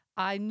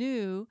I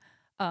knew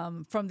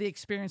from the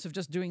experience of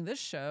just doing this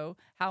show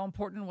how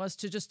important it was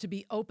to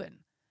be open.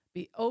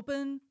 Be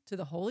open to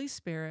the Holy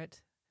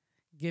Spirit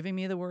giving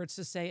me the words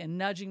to say and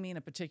nudging me in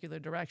a particular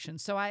direction.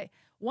 So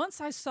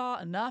once I saw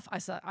enough,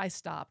 I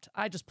stopped.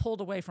 I just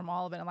pulled away from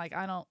all of it. I'm like,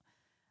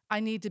 I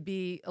need to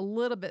be a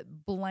little bit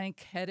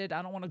blank-headed.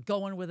 I don't want to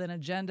go in with an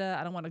agenda.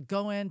 I don't want to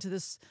go into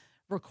this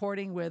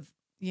recording with,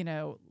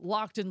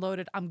 locked and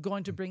loaded. I'm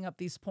going to bring up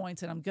these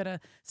points and I'm going to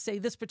say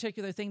this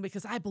particular thing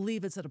because I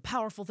believe it's a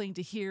powerful thing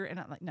to hear. And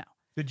I'm like, no.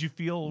 Did you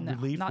feel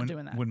relief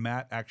when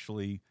Matt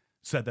actually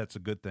said that's a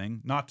good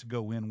thing, not to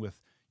go in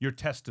with your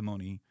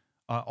testimony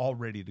all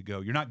ready to go?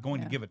 You're not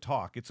going to give a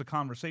talk. It's a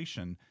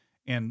conversation.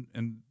 And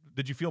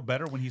did you feel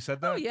better when he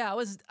said that? Oh yeah,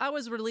 I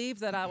was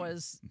relieved that I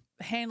was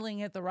handling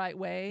it the right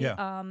way.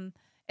 Yeah. And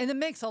it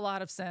makes a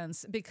lot of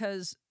sense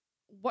because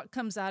what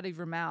comes out of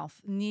your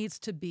mouth needs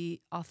to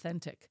be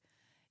authentic.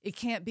 It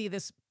can't be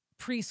this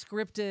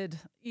pre-scripted,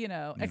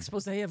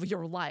 expose of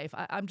your life.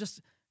 I'm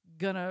just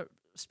gonna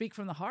speak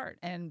from the heart,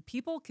 and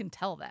people can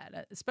tell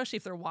that, especially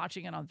if they're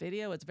watching it on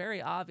video. It's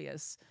very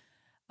obvious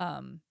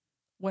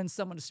when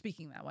someone is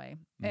speaking that way,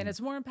 and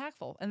it's more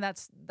impactful, and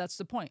that's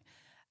the point.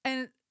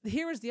 And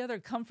here was the other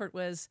comfort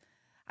was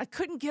I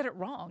couldn't get it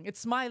wrong.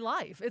 It's my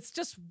life. It's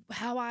just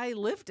how I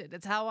lived it.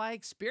 It's how I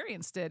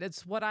experienced it.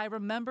 It's what I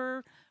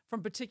remember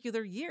from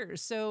particular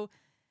years. So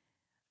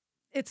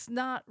it's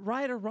not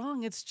right or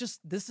wrong. It's just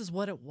this is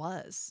what it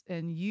was,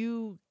 and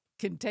you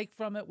can take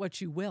from it what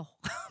you will,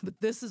 but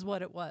this is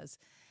what it was.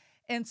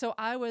 And so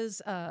I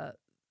was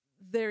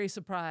very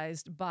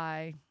surprised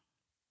by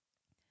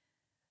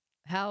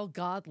how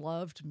God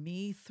loved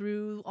me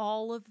through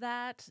all of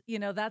that.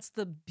 That's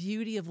the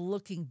beauty of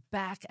looking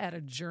back at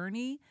a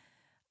journey.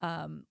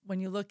 When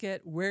you look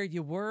at where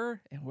you were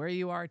and where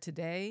you are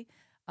today,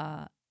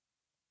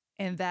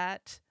 and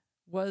that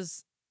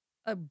was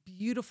a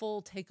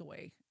beautiful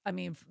takeaway. I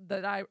mean,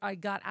 that I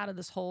got out of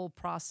this whole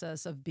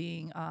process of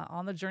being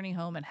on the journey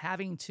home and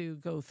having to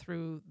go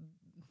through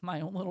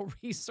my own little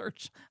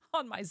research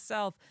on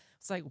myself.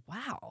 It's like,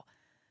 wow,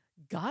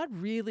 God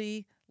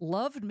really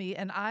loved me,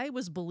 and I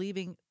was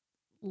believing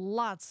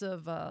lots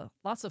of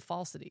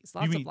falsities,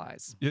 lots of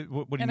lies. What do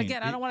you mean? And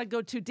again, I don't want to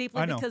go too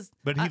deeply because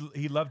but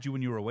he loved you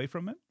when you were away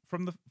from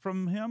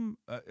him,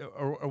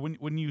 or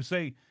when you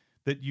say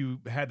that you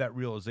had that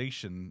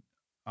realization.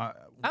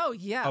 Oh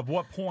yeah. Of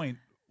what point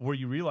were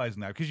you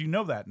realizing that? Because you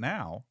know that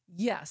now.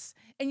 Yes.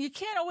 And you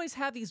can't always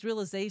have these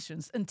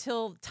realizations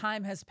until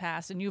time has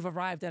passed and you've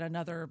arrived at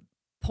another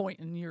point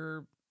on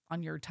your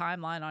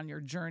timeline, on your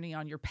journey,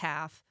 on your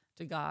path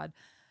to God.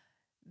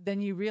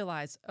 Then you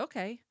realize,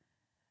 okay,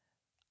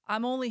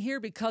 I'm only here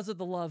because of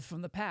the love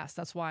from the past.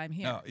 That's why I'm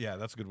here. Oh, yeah,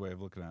 that's a good way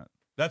of looking at it.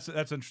 That's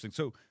interesting.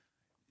 So,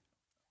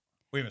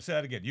 wait a minute, say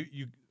that again.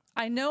 You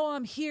I know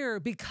I'm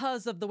here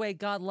because of the way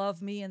God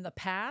loved me in the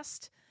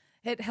past.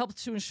 It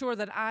helps to ensure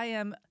that I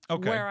am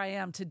where I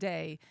am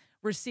today,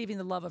 receiving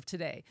the love of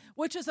today,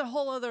 which is a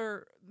whole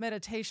other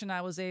meditation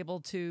I was able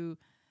to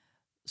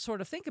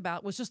sort of think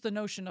about, was just the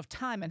notion of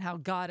time and how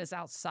God is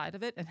outside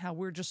of it and how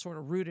we're just sort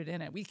of rooted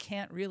in it. We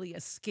can't really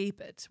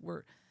escape it.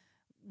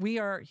 We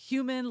are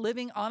human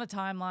living on a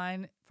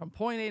timeline from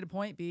point A to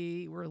point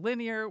B. We're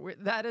linear.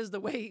 That is the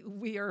way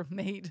we are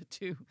made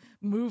to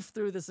move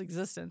through this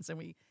existence, and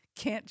we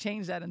can't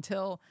change that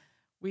until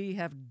we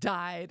have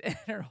died and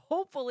are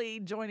hopefully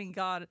joining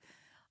God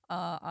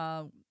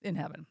in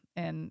heaven,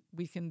 and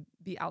we can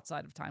be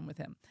outside of time with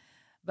him.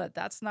 But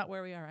that's not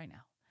where we are right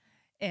now.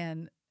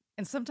 And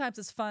sometimes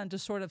it's fun to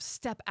sort of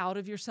step out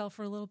of yourself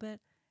for a little bit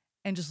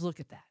and just look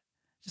at that.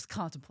 Just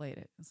contemplate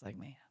it. It's like,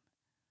 man,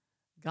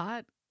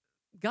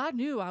 God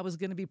knew I was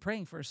going to be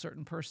praying for a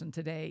certain person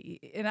today,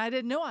 and I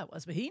didn't know I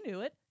was, but he knew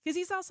it because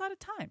he's outside of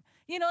time.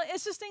 You know,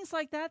 it's just things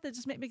like that that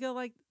just make me go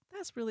like,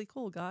 that's really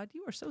cool, God.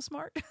 You are so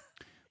smart.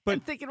 But I'm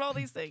thinking of all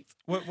these things.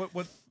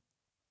 What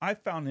I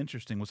found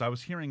interesting was I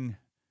was hearing,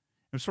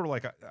 it was sort of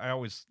like I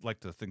always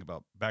like to think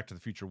about Back to the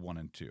Future 1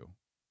 and 2.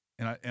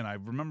 And I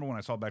remember when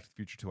I saw Back to the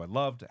Future 2, I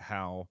loved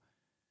how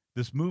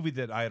this movie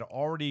that I had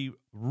already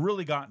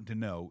really gotten to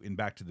know in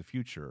Back to the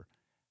Future,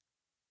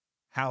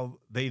 how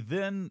they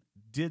then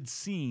did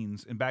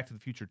scenes in Back to the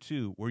Future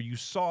 2 where you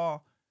saw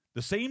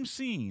the same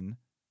scene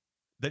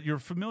that you're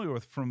familiar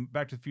with from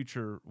Back to the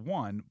Future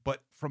 1,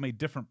 but from a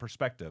different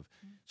perspective.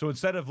 Mm-hmm. So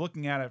instead of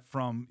looking at it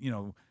from, you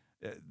know,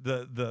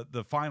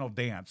 the final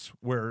dance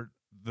where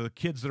the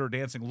kids that are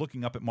dancing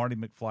looking up at Marty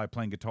McFly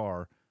playing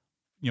guitar,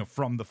 you know,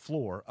 from the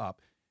floor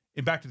up,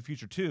 in Back to the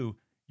Future 2,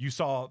 you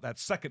saw that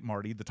second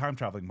Marty, the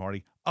time-traveling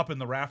Marty, up in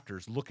the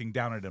rafters looking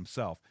down at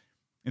himself.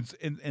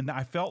 And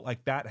I felt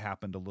like that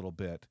happened a little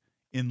bit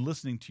in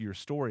listening to your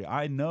story.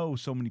 I know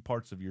so many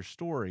parts of your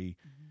story,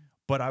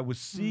 but I was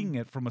seeing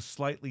it from a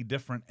slightly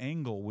different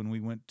angle when we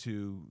went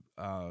to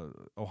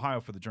Ohio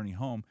for the journey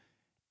home.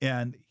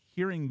 And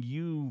hearing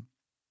you,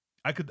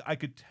 I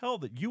could tell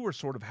that you were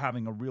sort of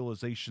having a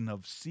realization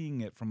of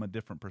seeing it from a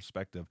different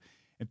perspective.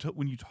 And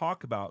when you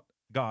talk about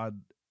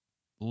God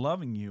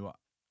loving you,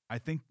 I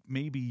think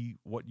maybe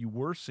what you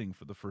were seeing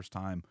for the first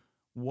time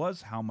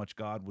was how much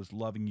God was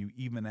loving you,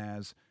 even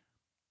as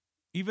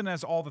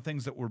all the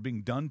things that were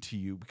being done to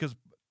you. Because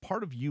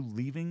part of you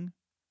leaving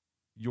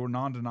your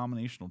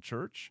non-denominational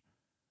church,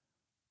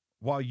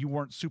 while you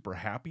weren't super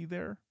happy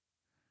there,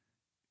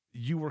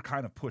 you were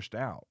kind of pushed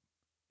out.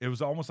 It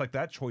was almost like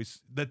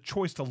the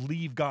choice to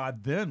leave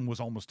God then was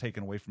almost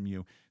taken away from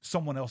you.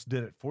 Someone else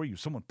did it for you.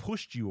 Someone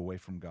pushed you away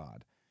from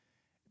God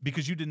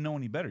because you didn't know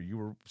any better. You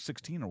were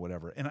 16 or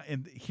whatever.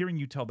 And hearing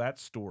you tell that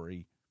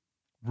story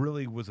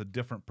really was a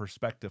different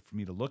perspective for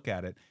me to look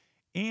at it.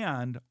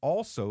 And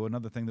also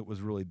another thing that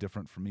was really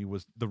different for me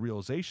was the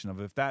realization of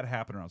if that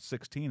happened around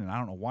 16, and I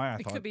don't know why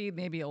it could be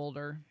maybe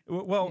older.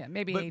 Well, yeah,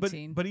 maybe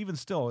 18. But even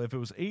still, if it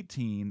was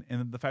 18,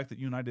 and the fact that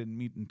you and I didn't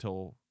meet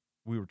until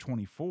we were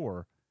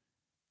 24,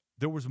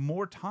 there was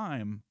more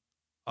time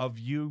of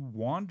you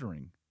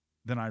wandering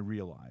than I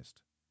realized,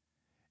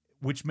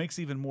 which makes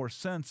even more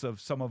sense of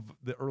some of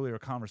the earlier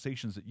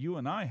conversations that you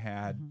and I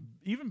had,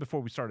 even before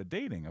we started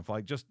dating, of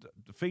like just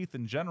faith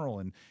in general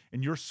and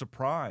your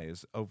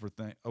surprise over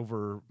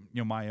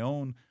you know, my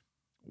own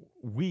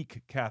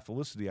weak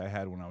Catholicity I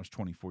had when I was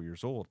 24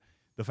 years old.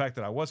 The fact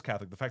that I was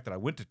Catholic, the fact that I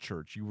went to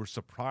church, you were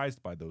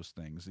surprised by those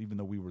things, even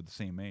though we were the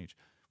same age.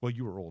 Well,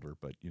 you were older,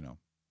 but you know,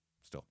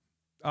 still.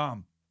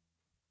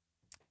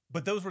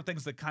 But those were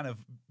things that kind of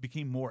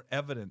became more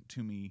evident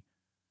to me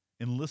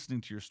in listening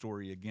to your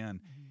story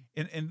again,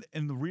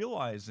 and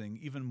realizing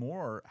even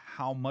more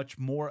how much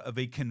more of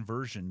a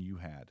conversion you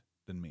had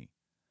than me.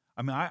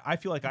 I mean, I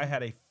feel like I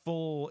had a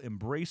full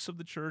embrace of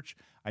the church.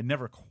 I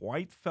never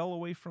quite fell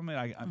away from it.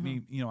 I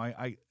mean, you know,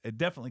 I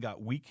definitely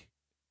got weak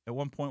at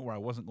one point where I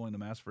wasn't going to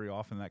Mass very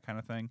often, that kind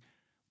of thing.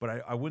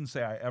 But I wouldn't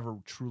say I ever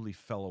truly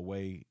fell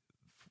away,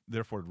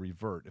 therefore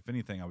revert. If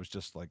anything, I was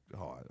just like,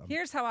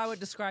 Here's how I would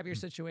describe your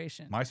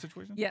situation. My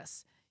situation?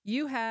 Yes.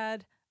 You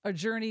had a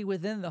journey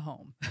within the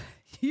home.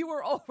 You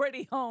were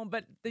already home,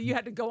 but you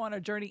had to go on a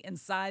journey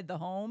inside the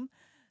home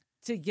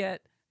to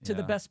get to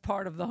the best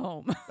part of the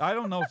home. I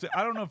don't know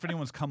if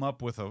anyone's come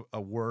up with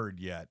a word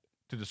yet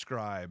to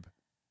describe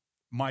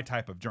my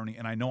type of journey,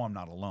 and I know I'm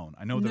not alone.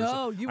 I know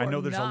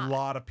there's a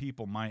lot of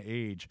people my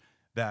age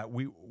that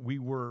we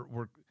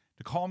were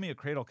to call me a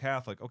cradle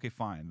Catholic. Okay,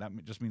 fine. That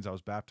just means I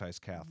was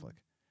baptized Catholic.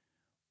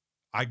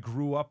 I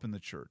grew up in the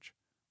church.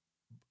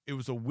 It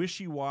was a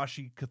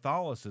wishy-washy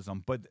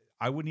Catholicism, but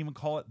I wouldn't even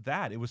call it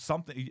that. It was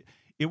something.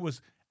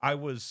 I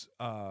was.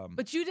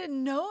 But you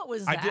didn't know it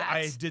was that.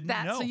 I didn't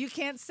know. So you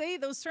can't say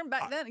those terms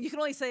back then. You can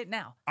only say it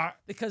now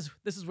because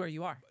this is where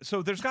you are.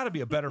 So there's got to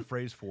be a better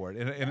phrase for it.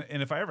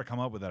 And if I ever come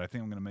up with that, I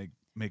think I'm going to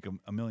make $1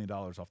 million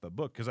off that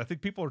book, because I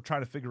think people are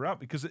trying to figure out,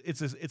 because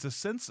it's a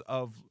sense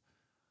of,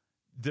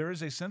 there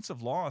is a sense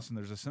of loss and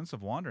there's a sense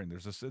of wandering.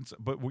 There's a sense,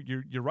 but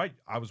you're right.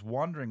 I was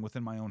wandering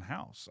within my own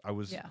house. I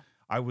was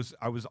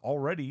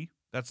already.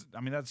 That's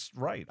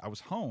right. I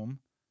was home,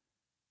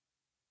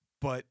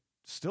 but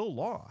still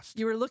lost.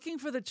 You were looking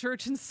for the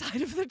church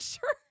inside of the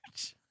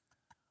church.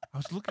 I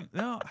was looking.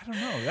 No, I don't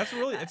know. That's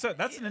really. That's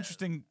an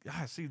interesting.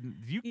 See,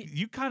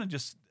 you kind of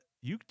just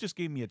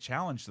gave me a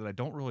challenge that I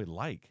don't really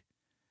like.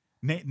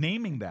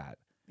 Naming that.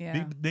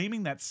 Yeah.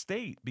 Naming that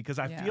state, because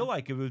I feel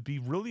like it would be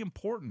really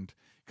important,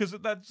 because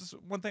that's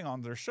one thing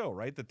on their show,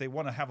 right? That they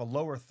want to have a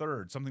lower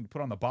third, something to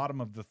put on the bottom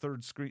of the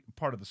third screen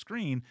part of the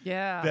screen,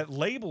 that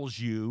labels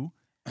you,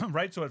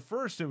 right? So at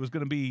first it was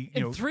going to be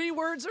in 3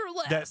 words or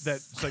less.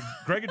 That's like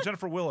Greg and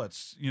Jennifer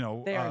Willits,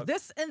 they are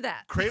this and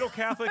that, cradle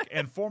Catholic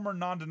and former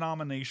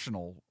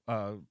non-denominational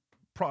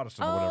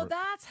Protestant or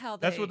whatever.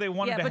 That's what they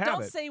wanted to have. But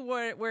don't say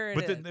where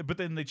it is. But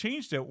then they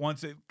changed it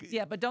once it.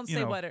 Yeah, but don't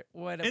say what it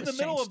was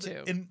changed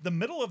to. In the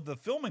middle of the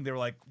filming, they were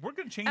like, "We're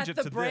going to change it to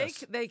this." At the break,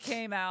 they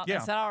came out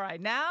and said, "All right,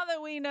 now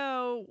that we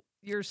know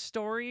your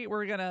story,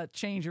 we're going to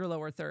change your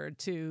lower third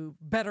to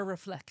better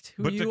reflect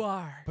who you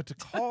are." But to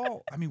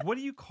call, what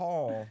do you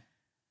call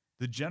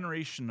the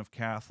generation of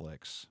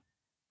Catholics?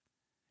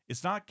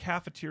 It's not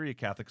cafeteria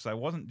Catholics. I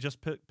wasn't just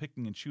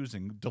picking and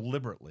choosing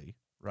deliberately,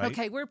 right?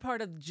 Okay, we're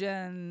part of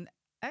Gen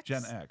X.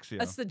 Gen X, yeah.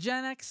 That's the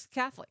Gen X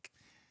Catholic.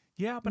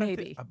 Yeah, but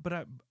maybe.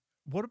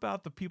 What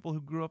about the people who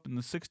grew up in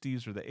the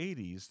 60s or the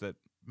 80s that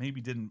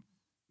maybe didn't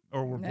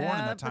or were born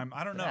in that time?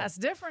 I don't know. That's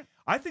different.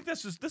 I think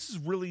this is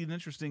really an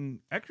interesting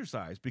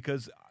exercise,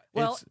 because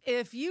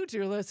if you,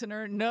 dear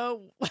listener,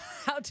 know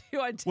how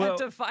to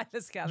identify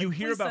this Catholic, you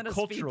hear about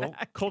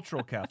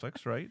cultural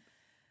Catholics, right?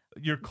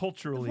 You're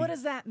culturally. What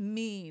does that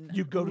mean?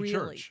 You go to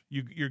church.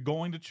 You're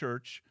going to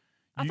church.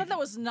 I thought that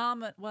was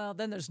nominal. Well,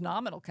 then there's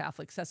nominal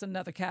Catholics. That's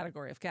another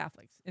category of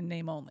Catholics in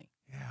name only.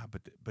 Yeah,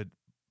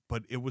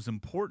 but it was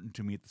important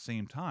to me at the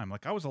same time.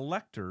 Like, I was a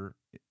lector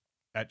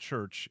at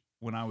church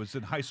when I was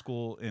in high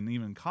school and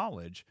even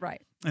college.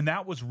 Right. And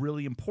that was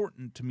really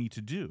important to me to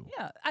do.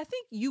 Yeah, I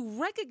think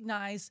you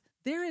recognize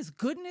there is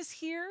goodness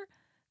here.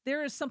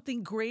 There is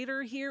something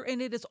greater here.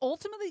 And it is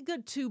ultimately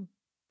good to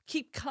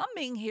keep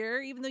coming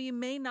here, even though you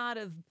may not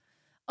have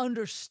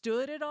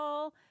understood it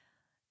all.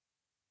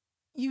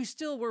 You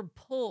still were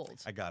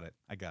pulled. I got it.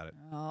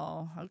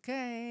 Oh,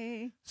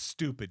 okay.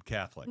 Stupid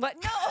Catholic. But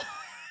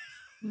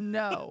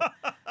no,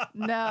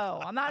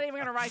 I'm not even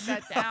going to write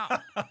that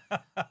down.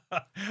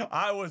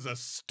 I was a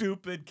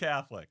stupid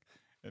Catholic,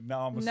 and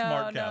now I'm a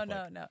smart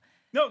Catholic.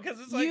 No, because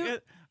it's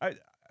like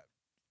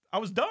I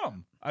was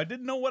dumb. I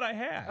didn't know what I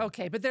had.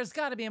 Okay, but there's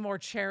got to be a more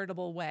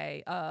charitable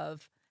way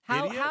of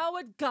how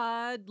would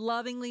God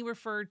lovingly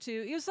refer to?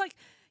 It was like,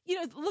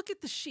 look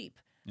at the sheep.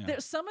 Yeah.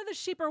 Some of the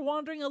sheep are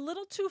wandering a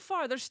little too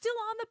far. They're still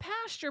on the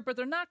pasture, but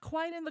they're not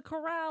quite in the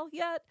corral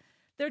yet.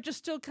 They're just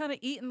still kind of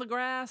eating the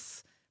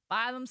grass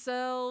by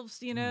themselves,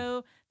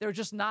 There are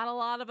just not a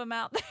lot of them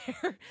out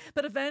there.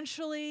 But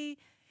eventually,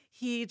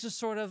 he just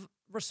sort of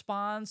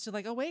responds to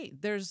like, oh,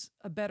 wait, there's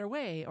a better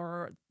way.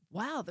 Or,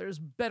 wow, there's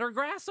better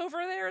grass over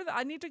there.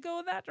 I need to go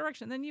in that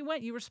direction. Then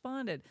you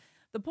responded.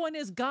 The point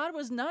is, God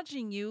was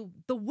nudging you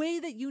the way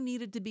that you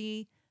needed to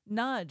be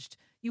nudged.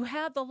 You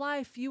had the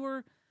life you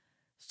were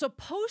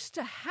supposed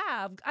to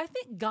have. I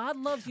think God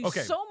loves you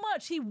so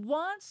much. He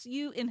wants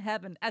you in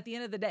heaven at the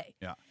end of the day.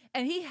 Yeah.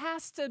 And he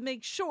has to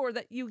make sure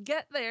that you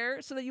get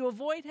there so that you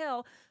avoid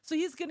hell. So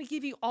he's going to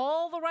give you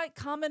all the right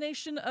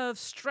combination of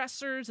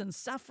stressors and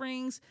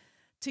sufferings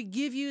to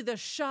give you the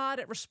shot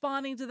at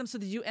responding to them so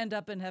that you end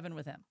up in heaven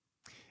with him.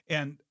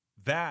 And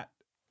that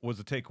was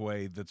a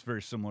takeaway that's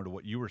very similar to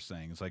what you were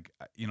saying. It's like,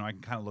 I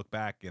can kind of look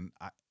back and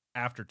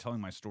after telling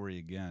my story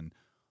again,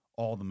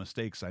 all the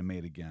mistakes I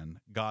made again,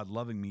 God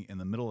loving me in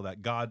the middle of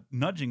that, God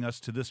nudging us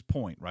to this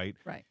point, right?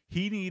 Right.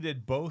 He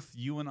needed both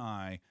you and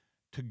I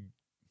to,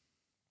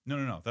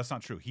 no, that's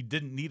not true. He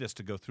didn't need us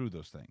to go through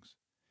those things.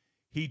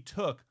 He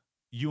took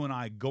you and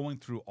I going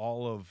through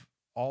all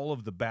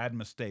of the bad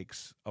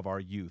mistakes of our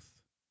youth.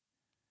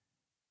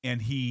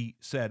 And he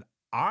said,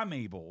 I'm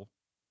able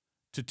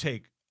to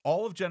take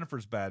all of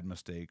Jennifer's bad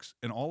mistakes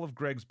and all of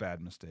Greg's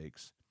bad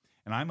mistakes,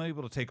 and I'm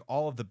able to take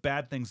all of the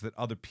bad things that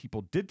other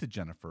people did to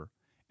Jennifer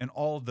and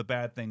all of the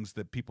bad things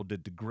that people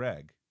did to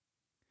Greg.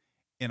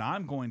 And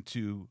I'm going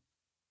to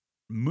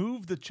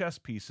move the chess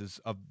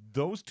pieces of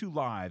those two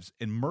lives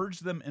and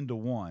merge them into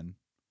one.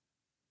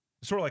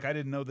 It's sort of like I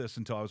didn't know this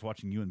until I was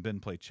watching you and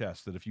Ben play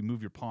chess, that if you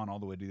move your pawn all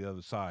the way to the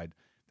other side,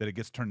 that it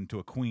gets turned into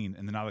a queen,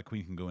 and then now the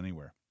queen can go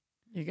anywhere.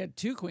 You get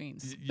two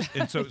queens.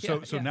 And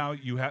so now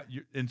you have,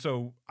 and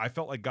so I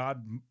felt like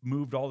God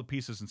moved all the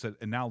pieces and said,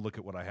 and now look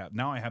at what I have.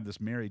 Now I have this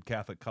married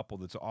Catholic couple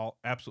that's all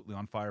absolutely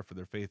on fire for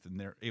their faith, and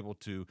they're able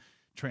to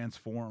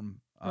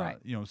transform,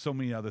 so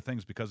many other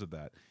things because of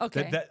that.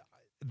 Okay.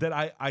 that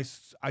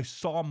I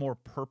saw more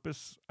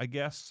purpose, I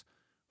guess,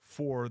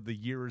 for the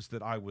years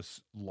that I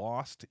was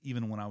lost,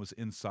 even when I was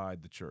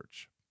inside the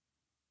church.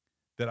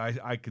 That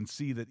I can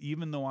see that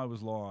even though I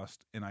was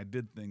lost and I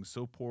did things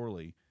so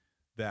poorly,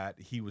 that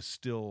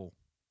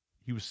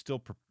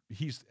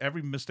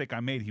every mistake I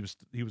made,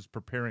 he was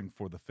preparing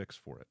for the fix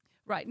for it.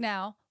 Right.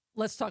 Now,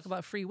 let's talk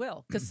about free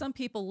will, because some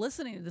people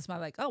listening to this might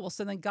be like, oh, well,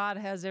 so then God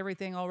has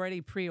everything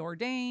already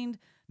preordained.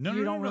 No,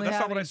 you don't really that's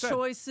have not what any I said.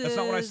 choices. That's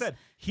not what I said.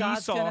 He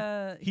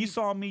God's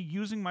saw me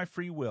using my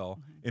free will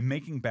and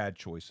making bad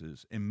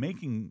choices and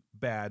making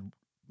bad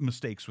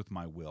mistakes with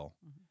my will,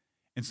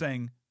 and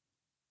saying,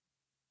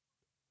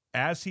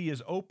 as he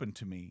is open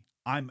to me,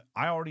 I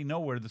already know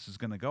where this is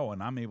going to go,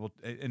 and I'm able.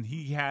 And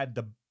he had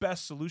the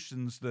best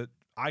solutions that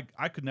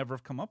I could never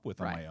have come up with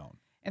on my own.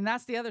 And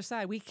that's the other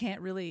side. We can't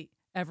really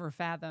ever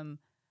fathom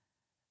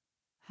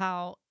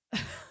how,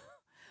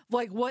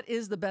 like, what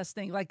is the best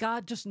thing? Like,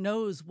 God just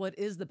knows what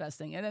is the best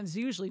thing, and it's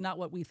usually not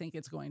what we think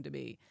it's going to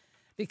be,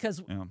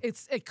 because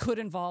it could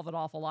involve an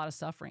awful lot of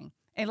suffering.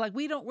 And like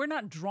we're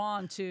not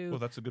drawn to. Well,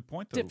 that's a good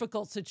point, though.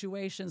 Difficult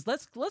situations.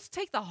 Let's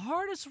take the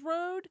hardest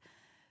road.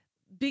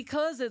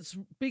 Because it's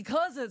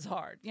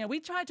hard. You know, we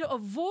try to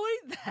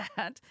avoid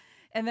that.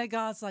 And then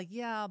God's like,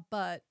 yeah,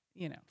 but,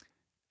 you know.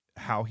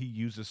 How he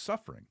uses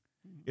suffering.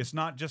 It's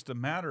not just a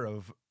matter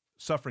of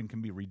suffering can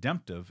be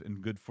redemptive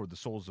and good for the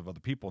souls of other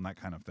people and that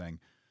kind of thing.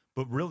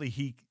 But really,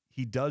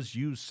 he does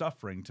use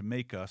suffering to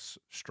make us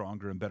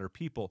stronger and better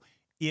people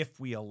if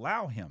we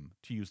allow him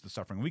to use the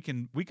suffering. We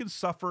can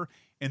suffer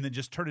and then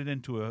just turn it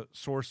into a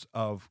source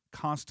of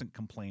constant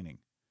complaining,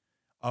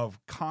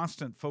 of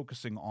constant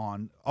focusing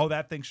on, oh,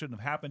 that thing shouldn't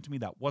have happened to me.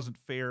 That wasn't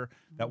fair.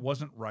 That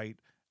wasn't right.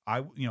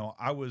 I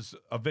was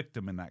a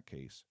victim in that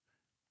case.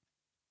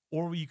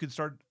 Or you could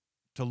start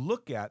to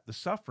look at the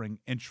suffering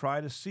and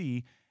try to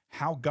see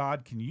how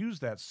God can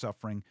use that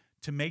suffering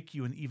to make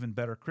you an even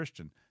better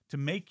Christian, to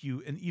make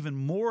you an even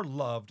more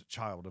loved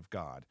child of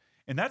God.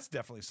 And that's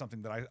definitely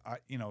something that I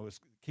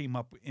came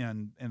up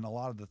in a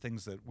lot of the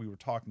things that we were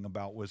talking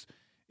about. Was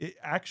it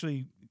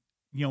actually,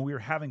 we were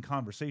having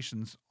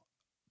conversations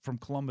from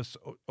Columbus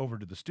over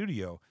to the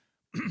studio.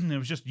 It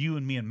was just you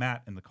and me and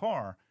Matt in the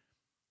car.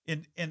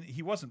 And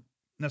he wasn't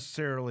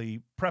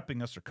necessarily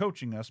prepping us or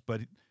coaching us,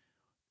 but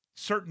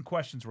certain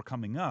questions were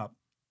coming up.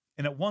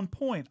 And at one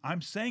point,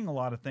 I'm saying a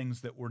lot of things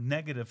that were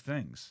negative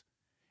things.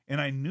 And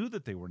I knew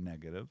that they were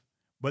negative,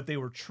 but they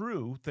were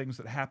true things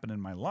that happened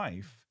in my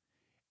life.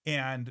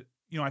 And,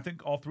 I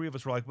think all three of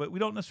us were like, but we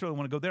don't necessarily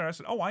want to go there. I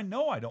said, oh, I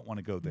know I don't want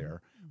to go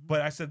there. But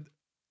I said,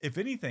 if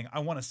anything, I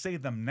want to say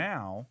them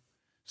now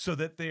so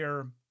that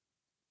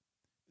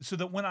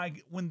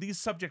when these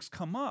subjects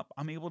come up,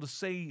 I'm able to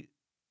say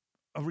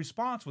a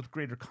response with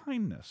greater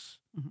kindness,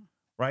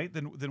 right?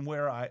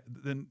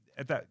 Than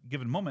at that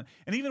given moment.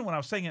 And even when I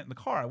was saying it in the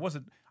car, I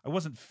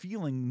wasn't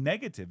feeling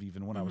negative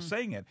even when I was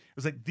saying it. It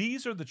was like,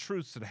 these are the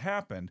truths that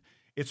happened.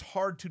 It's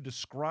hard to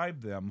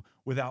describe them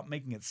without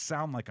making it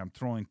sound like I'm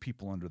throwing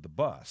people under the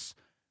bus.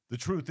 The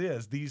truth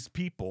is, these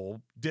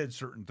people did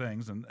certain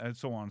things and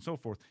so on and so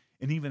forth.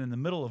 And even in the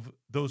middle of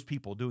those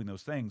people doing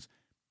those things,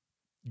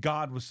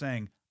 God was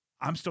saying,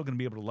 I'm still going to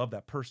be able to love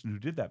that person who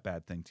did that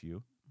bad thing to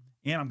you,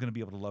 and I'm going to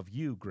be able to love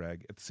you,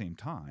 Greg, at the same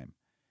time.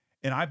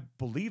 And I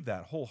believe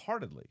that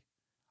wholeheartedly.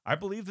 I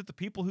believe that the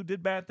people who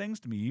did bad things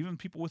to me, even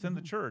people within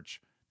the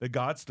church, that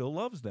God still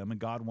loves them and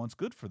God wants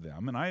good for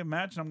them. And I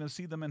imagine I'm going to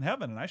see them in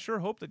heaven. And I sure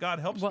hope that God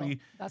helps me.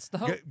 That's the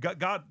hope.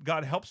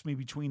 God helps me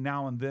between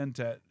now and then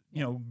to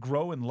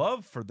grow in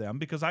love for them,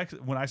 because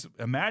when I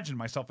imagine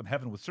myself in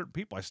heaven with certain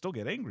people, I still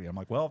get angry. I'm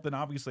like, well, then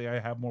obviously I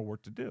have more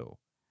work to do.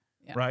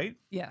 Yeah. Right?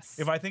 Yes.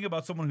 If I think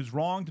about someone who's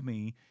wronged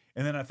me,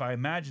 and then if I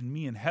imagine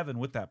me in heaven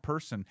with that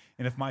person,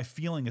 and if my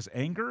feeling is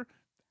anger,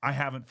 I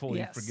haven't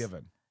fully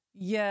forgiven.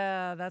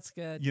 Yeah, that's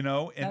good.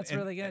 That's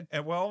really good.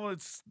 And well,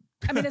 it's.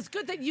 I mean, it's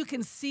good that you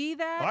can see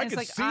that. Well, I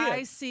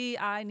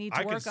need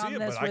to work on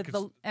this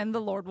and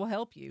the Lord will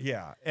help you.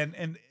 Yeah,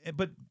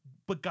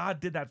 but God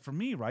did that for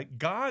me, right?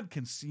 God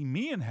can see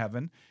me in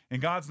heaven, and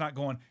God's not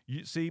going,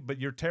 you see, but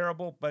you're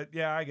terrible. But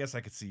yeah, I guess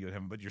I could see you in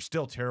heaven, but you're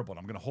still terrible, and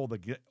I'm going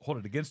to hold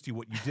it against you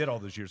what you did all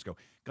those years ago.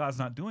 God's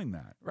not doing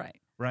that,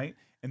 right?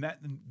 And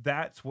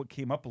that's what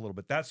came up a little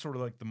bit. That's sort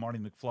of like the Marty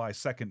McFly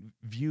second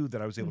view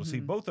that I was able to see,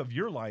 both of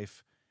your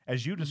life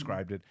as you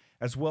described it,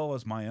 as well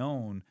as my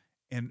own.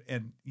 And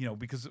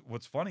because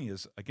what's funny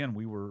is, again,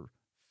 we were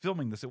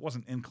filming this. It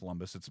wasn't in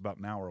Columbus. It's about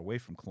an hour away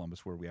from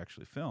Columbus where we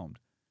actually filmed.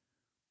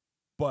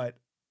 But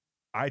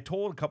I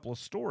told a couple of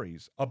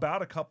stories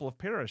about a couple of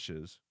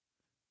parishes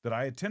that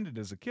I attended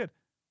as a kid.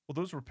 Well,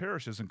 those were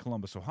parishes in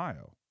Columbus,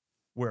 Ohio,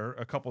 where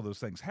a couple of those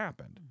things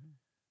happened.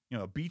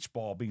 A beach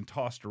ball being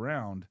tossed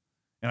around.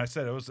 And I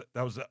said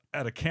that was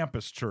at a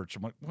campus church.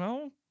 I'm like,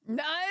 well,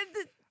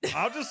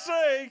 I'll just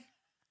say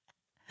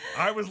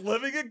I was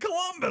living in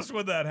Columbus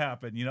when that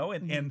happened,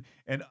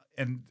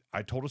 and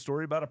I told a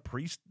story about a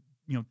priest,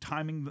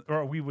 timing,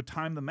 or we would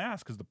time the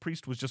mass because the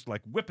priest was just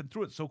like whipping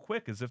through it so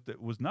quick as if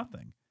it was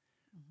nothing.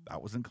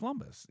 That was in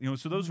Columbus,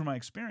 so those were my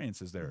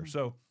experiences there.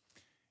 So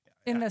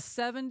In the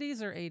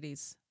 70s or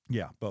 80s?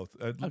 Yeah, both.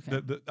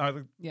 Okay.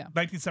 Yeah.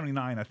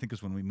 1979, I think,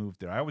 is when we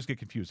moved there. I always get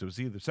confused. It was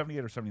either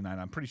 78 or 79.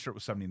 I'm pretty sure it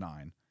was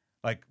 79.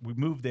 Like, we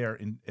moved there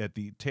at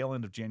the tail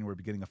end of January,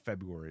 beginning of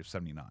February of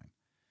 79.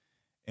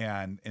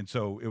 And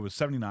so it was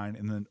 79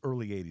 and then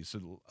early 80s.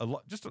 So a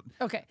lot,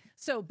 okay.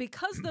 So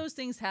because those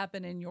things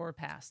happen in your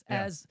past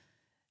Yeah.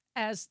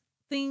 as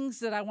things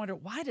that I wonder,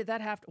 why did I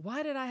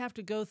have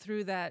to go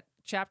through that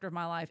chapter of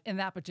my life in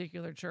that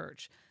particular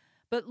church?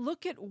 But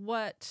look at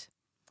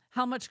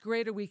how much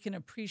greater we can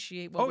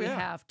appreciate what we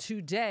have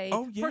today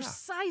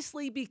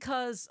precisely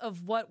because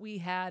of what we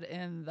had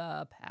in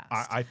the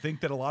past. I think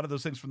that a lot of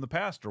those things from the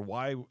past are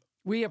why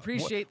we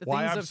appreciate the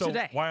things of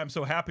today. Why I'm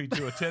so happy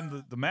to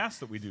attend the Mass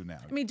that we do now.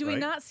 I mean, do we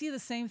not see the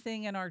same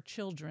thing in our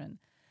children?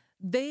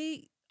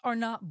 They are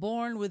not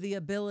born with the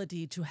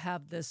ability to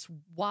have this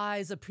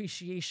wise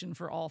appreciation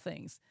for all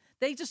things.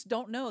 They just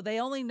don't know. They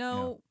only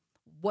know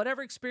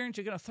whatever experience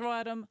you're going to throw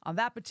at them on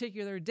that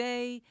particular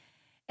day,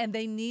 and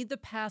they need the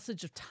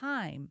passage of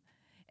time,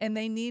 and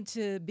they need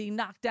to be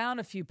knocked down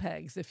a few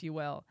pegs, if you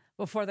will,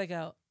 before they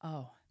go,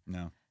 oh.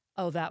 No.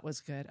 Oh, that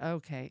was good.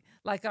 Okay.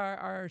 Like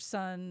our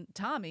son,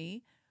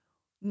 Tommy,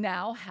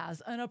 now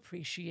has an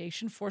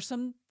appreciation for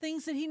some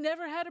things that he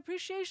never had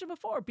appreciation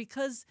before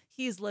because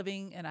he's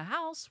living in a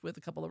house with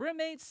a couple of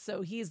roommates.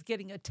 So he's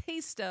getting a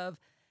taste of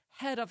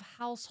head of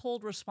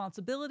household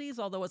responsibilities,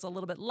 although it's a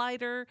little bit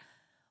lighter.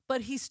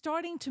 But he's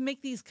starting to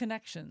make these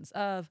connections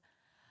of,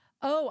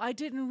 oh, I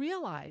didn't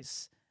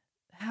realize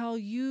how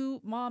you,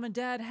 Mom and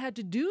Dad, had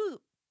to do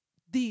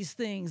these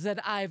things that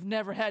I've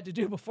never had to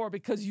do before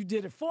because you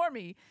did it for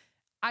me.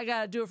 I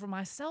got to do it for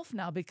myself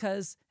now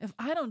because if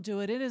I don't do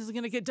it, it isn't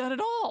going to get done at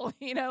all.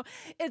 You know,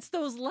 it's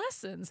those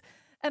lessons.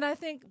 And I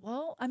think,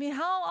 well, I mean,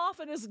 how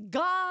often is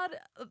God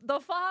the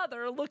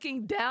Father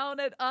looking down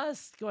at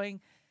us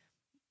going,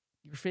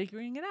 you're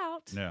figuring it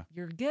out. Yeah.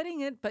 You're getting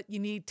it, but you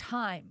need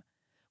time.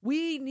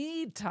 We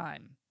need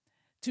time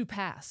to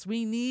pass.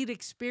 We need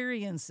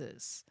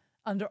experiences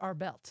under our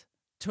belt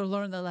to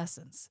learn the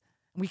lessons.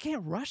 We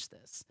can't rush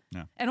this.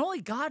 No. And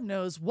only God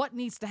knows what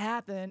needs to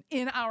happen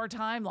in our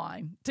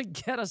timeline to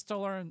get us to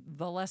learn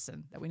the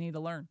lesson that we need to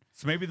learn.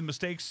 So maybe the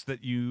mistakes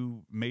that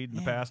you made in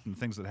the past and the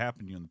things that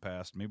happened to you in the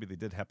past, maybe they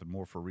did happen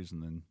more for a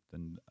reason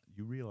than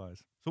you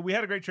realize. So we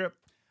had a great trip.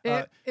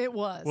 It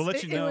was. We'll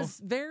let you know. It was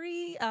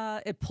very,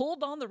 it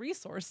pulled on the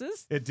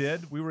resources. It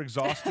did. We were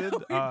exhausted.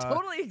 We were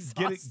totally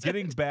exhausted.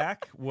 Getting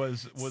back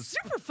was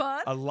super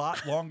fun. A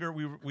lot longer.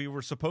 We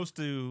were supposed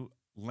to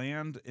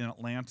land in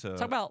Atlanta.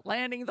 Talk about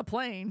landing the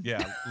plane.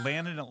 Yeah,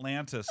 land in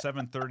Atlanta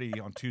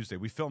 7:30 on Tuesday.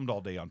 We filmed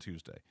all day on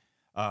Tuesday.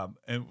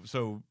 And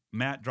so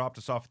Matt dropped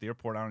us off at the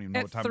airport. I don't even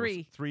know what time it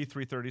was.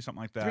 3:30,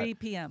 something like that. 3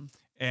 p.m.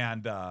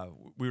 And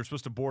we were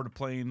supposed to board a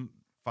plane,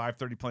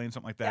 5:30 plane,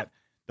 something like that. Yep.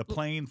 The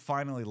plane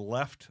finally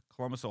left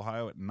Columbus,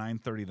 Ohio at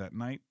 9:30 that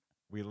night.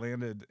 We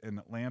landed in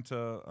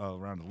Atlanta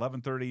around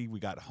 11:30. We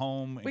got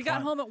home. We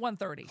got home at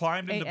 1:30.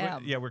 Climbed into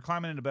bed. Yeah, we're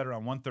climbing into bed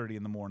around 1:30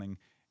 in the morning.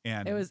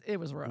 And it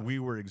was rough. We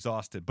were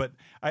exhausted. But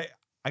I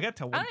got to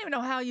tell you. I don't even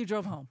know how you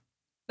drove home.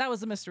 That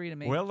was a mystery to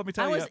me. Well, let me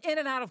tell you. I was in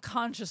and out of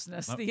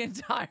consciousness the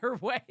entire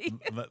way.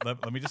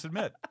 Let me just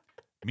admit,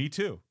 me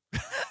too.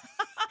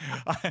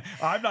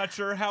 I'm not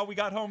sure how we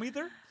got home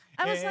either.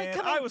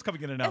 I was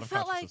coming in and out of consciousness. It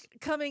felt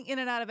like coming in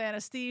and out of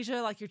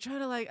anesthesia, like you're trying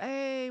to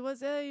hey,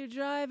 you're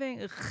driving.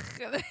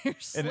 You're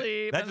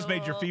sleeping. That just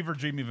made your fever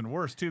dream even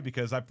worse too,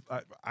 because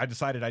I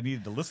decided I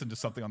needed to listen to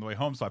something on the way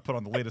home, so I put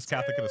on the latest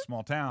Catholic in a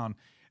Small Town,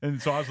 and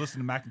so I was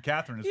listening to Mac and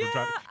Catherine as we're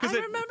driving. I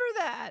remember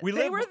that.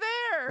 They were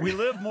there. We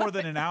live more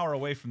than an hour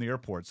away from the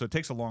airport, so it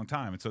takes a long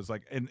time. And so it's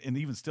like, and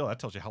even still, that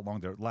tells you how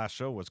long their last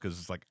show was, because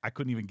it's like I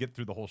couldn't even get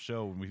through the whole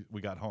show when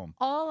we got home.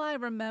 All I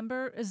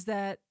remember is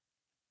that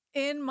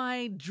in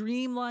my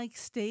dreamlike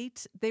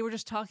state, they were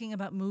just talking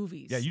about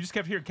movies. Yeah, you just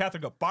kept hearing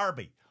Catherine go,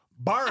 Barbie.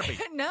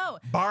 No.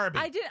 Barbie.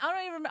 I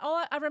don't even remember.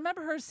 I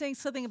remember her saying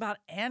something about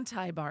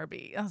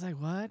anti-Barbie. I was like,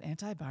 what?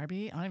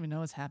 Anti-Barbie? I don't even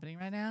know what's happening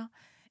right now.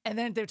 And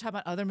then they were talking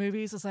about other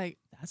movies. It's like,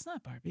 that's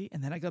not Barbie.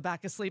 And then I go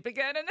back to sleep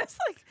again. And it's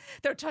like,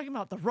 they're talking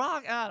about The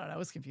Rock. I don't know. It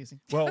was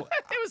confusing. Well,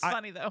 it was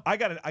funny, though. I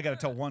got to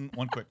tell one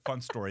quick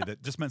fun story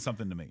that just meant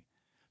something to me.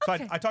 So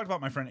okay. I talked about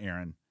my friend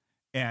Aaron,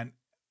 and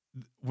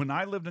when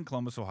I lived in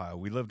Columbus, Ohio,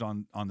 we lived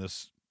on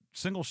this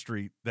single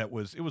street that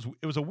was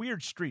a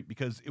weird street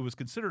because it was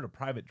considered a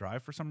private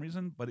drive for some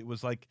reason, but it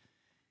was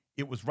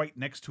right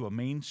next to a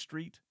main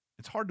street.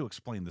 It's hard to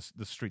explain this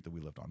street that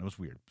we lived on. It was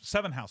weird.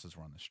 7 houses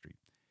were on this street.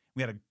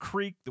 We had a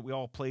creek that we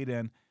all played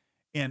in,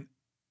 and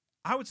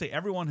I would say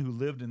everyone who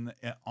lived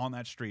on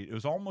that street, it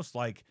was almost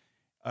like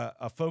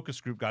a focus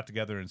group got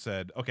together and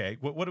said, okay,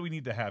 what do we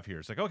need to have here?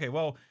 It's like, okay,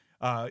 well,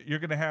 you're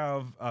going to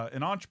have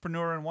an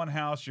entrepreneur in one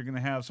house. You're going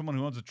to have someone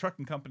who owns a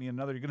trucking company in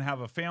another. You're going to have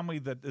a family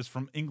that is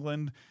from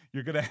England.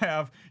 You're going to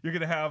have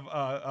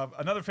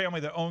another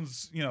family that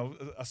owns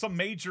some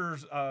major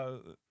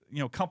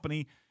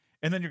company,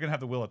 and then you're going to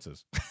have the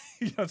Willitzes.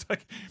 It's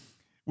like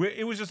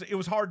it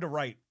was hard to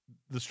write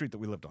the street that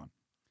we lived on,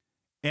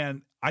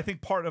 and I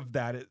think part of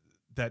that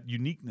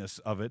uniqueness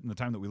of it and the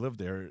time that we lived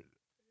there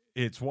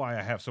it's why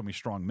I have so many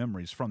strong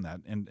memories from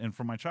that and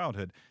from my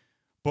childhood.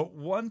 But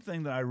one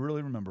thing that I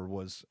really remember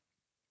was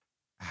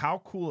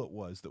how cool it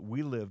was that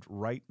we lived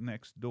right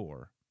next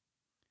door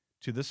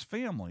to this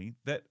family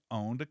that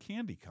owned a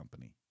candy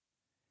company.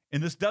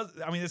 And this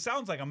it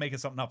sounds like I'm making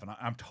something up, and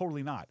I'm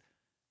totally not.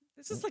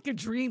 This is like a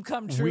dream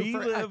come true we for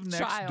live a next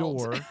child.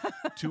 door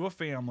to a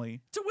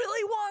family. To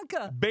Willy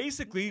Wonka.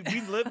 Basically,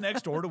 we live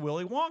next door to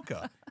Willy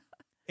Wonka.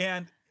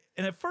 And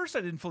at first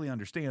I didn't fully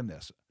understand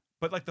this.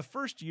 But like the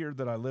first year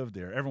that I lived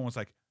there, everyone was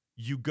like,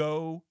 you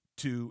go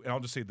to, and I'll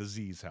just say the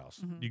Z's house.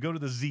 Mm-hmm. You go to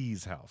the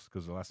Z's house,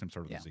 because the last name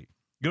started with Yeah. a Z.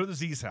 You go to the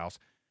Z's house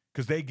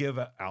because they give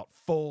out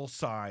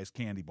full-size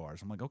candy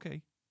bars. I'm like,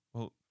 okay,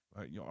 well,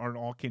 aren't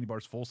all candy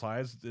bars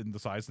full-size in the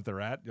size that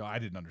they're at? I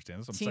didn't understand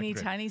this. I'm Teeny second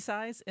grade. tiny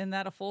size? Isn't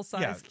that a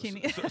full-size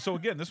candy? So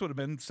again, this would have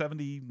been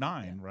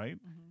 79, right?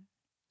 Mm-hmm.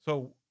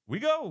 So we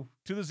go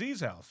to the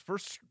Z's house,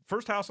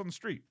 first house on the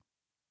street.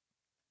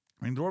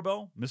 Ring the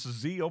doorbell. Mrs.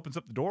 Z opens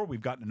up the door.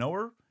 We've gotten to know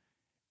her.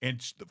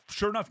 And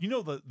sure enough,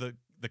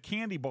 the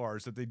candy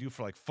bars that they do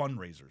for like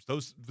fundraisers,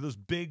 those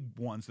big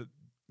ones that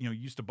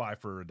used to buy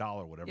for $1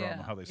 or whatever. I don't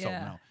know how they sell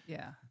them now.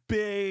 Yeah.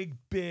 Big,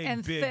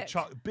 And thick.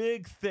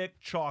 big, thick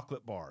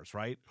chocolate bars,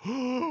 right?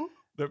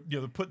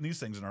 they're putting these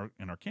things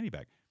in our candy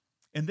bag.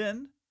 And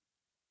then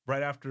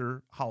right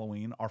after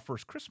Halloween, our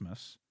first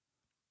Christmas,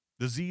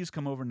 the Z's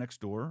come over next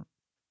door,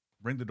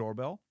 ring the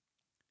doorbell.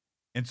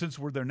 And since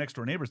we're their next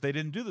door neighbors, they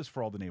didn't do this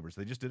for all the neighbors.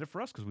 They just did it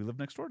for us because we live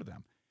next door to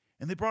them.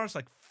 And they brought us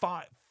like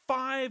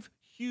five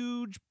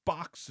huge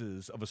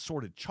boxes of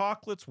assorted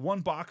chocolates.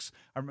 One box,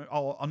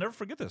 I'll never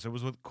forget this. It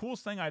was the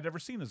coolest thing I'd ever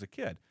seen as a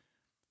kid.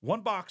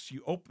 One box,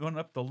 you open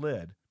up the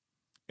lid,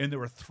 and there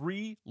were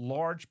 3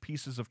 large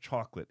pieces of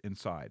chocolate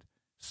inside,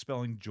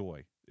 spelling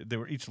joy. They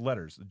were each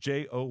letters,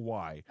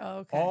 J-O-Y,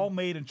 Okay. all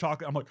made in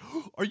chocolate. I'm like,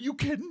 are you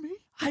kidding me?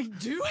 I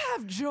do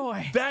have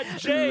joy. That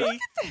J, Look at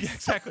this. Yeah,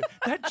 exactly.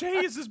 That J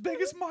is as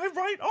big as my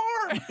right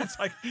arm. It's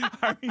like,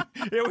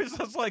 it was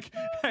just like,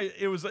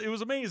 it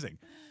was amazing.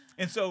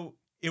 And so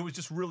it was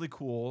just really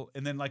cool.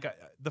 And then like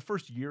the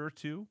first year or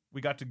two, we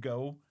got to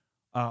go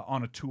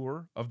on a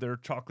tour of their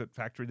chocolate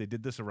factory. They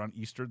did this around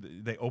Easter.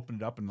 They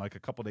opened it up in like a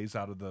couple days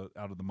out of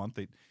the month.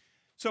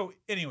 So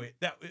anyway,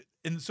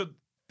 so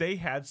they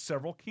had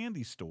several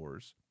candy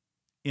stores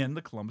in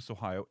the Columbus,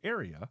 Ohio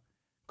area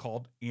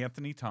called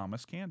Anthony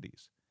Thomas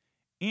Candies.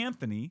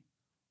 Anthony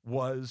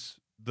was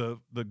the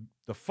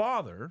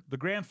father, the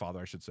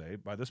grandfather, I should say,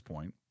 by this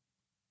point.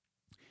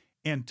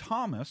 And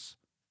Thomas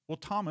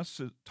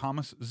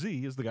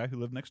Z is the guy who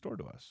lived next door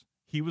to us.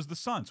 He was the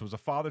son. So it was a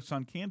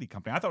father-son candy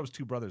company. I thought it was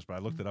 2 brothers, but I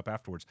looked it up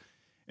afterwards.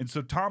 And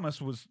so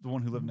Thomas was the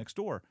one who lived next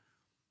door.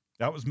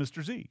 That was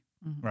Mr. Z,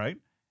 right?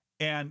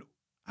 And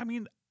I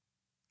mean,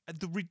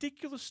 the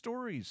ridiculous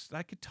stories that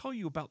I could tell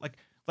you about,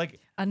 like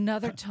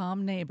Another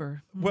Tom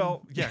neighbor.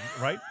 well, yeah,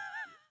 right.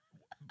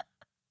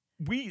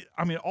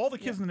 All the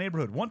kids in the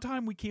neighborhood. One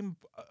time we came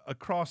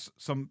across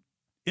some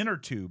inner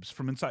tubes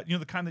from inside.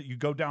 The kind that you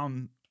go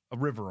down a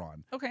river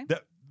on. Okay.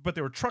 But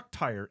they were truck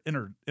tire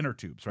inner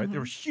tubes, right? They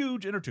were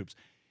huge inner tubes,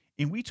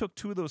 and we took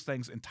 2 of those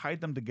things and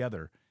tied them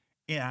together.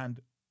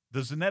 And the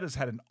Zanettas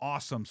had an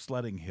awesome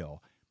sledding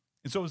hill,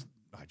 and so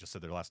I just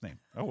said their last name.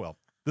 Oh well,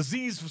 the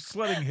Z's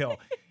sledding hill,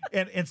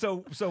 and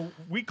so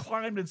we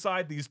climbed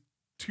inside these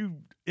 2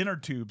 inner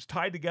tubes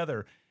tied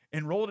together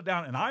and rolled it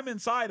down, and I'm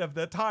inside of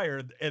the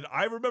tire, and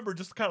I remember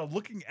just kind of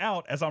looking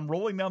out as I'm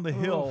rolling down the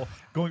hill,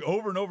 going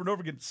over and over and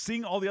over again,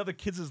 seeing all the other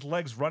kids'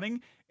 legs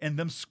running and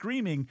them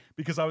screaming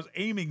because I was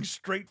aiming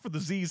straight for the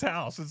Z's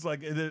house. It's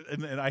like,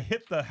 and I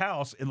hit the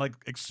house and like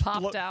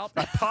Popped out.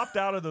 I popped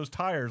out of those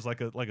tires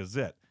like a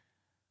zit.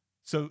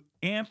 So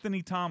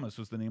Anthony Thomas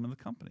was the name of the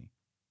company.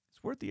 So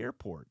we're at the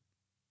airport,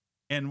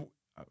 and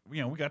we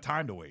got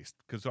time to waste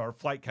because our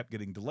flight kept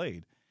getting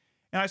delayed.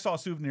 And I saw a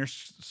souvenir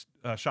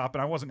shop,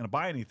 and I wasn't going to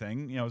buy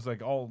anything. It was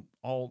like all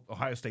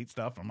Ohio State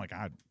stuff. I'm like,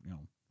 I'm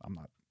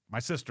not. My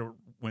sister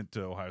went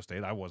to Ohio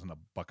State. I wasn't a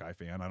Buckeye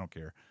fan. I don't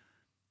care.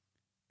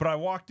 But I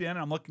walked in, and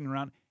I'm looking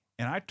around,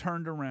 and I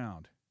turned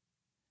around,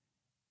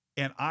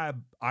 and I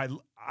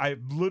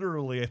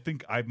literally, I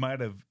think I might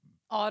have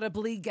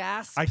Audibly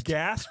gasped. I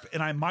gasped,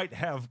 and I might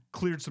have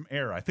cleared some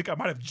air. I think I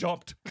might have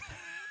jumped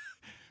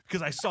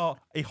because I saw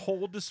a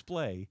whole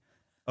display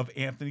of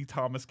Anthony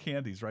Thomas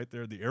candies right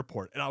there at the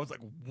airport. And I was like,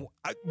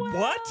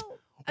 what?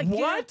 Again,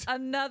 What?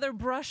 Another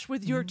brush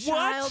with your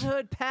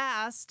childhood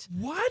past.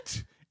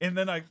 What? And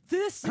then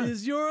This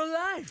is your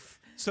life.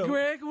 So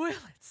Greg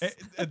Willits.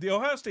 the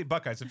Ohio State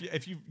Buckeyes,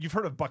 if you've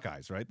heard of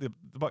Buckeyes, right?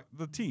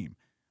 The team.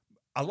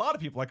 A lot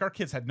of people, like our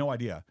kids, had no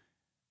idea.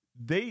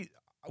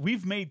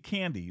 We've made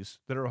candies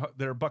that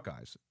are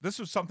Buckeyes. This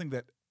was something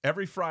that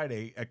every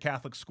Friday at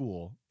Catholic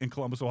school in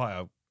Columbus,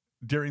 Ohio,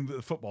 during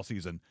the football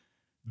season,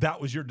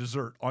 that was your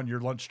dessert on your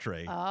lunch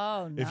tray.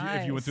 Oh, nice.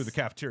 If you went through the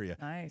cafeteria.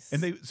 Nice.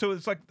 And so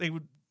it's like they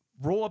would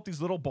roll up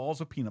these little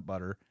balls of peanut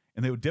butter,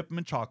 and they would dip them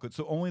in chocolate,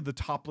 so only the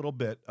top little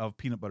bit of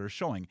peanut butter is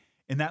showing.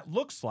 And that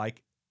looks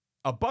like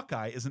a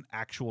Buckeye is an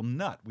actual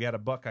nut. We had a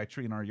Buckeye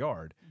tree in our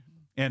yard,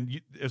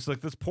 and it's like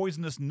this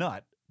poisonous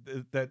nut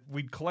that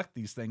we'd collect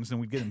these things and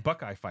we'd get in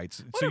Buckeye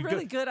fights. What a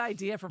really good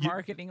idea for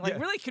marketing. Like,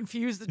 really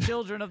confuse the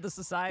children of the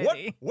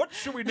society. What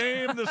should we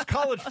name this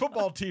college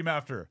football team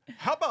after?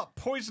 How about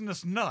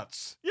Poisonous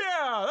Nuts?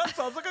 Yeah, that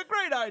sounds like a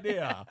great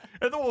idea.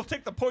 And then we'll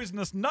take the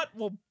poisonous nut,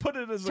 we'll put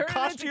it as a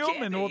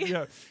costume, and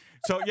we'll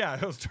So yeah,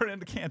 it'll turn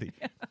into candy.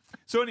 Yeah.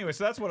 So anyway,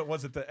 so that's what it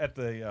was at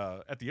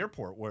the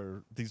airport,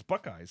 where these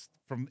Buckeyes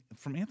from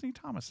Anthony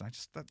Thomas. I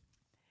just thought.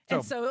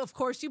 And so, of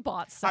course, you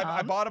bought some.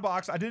 I bought a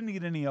box. I didn't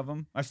eat any of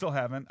them. I still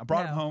haven't. I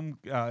brought them home,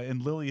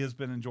 and Lily has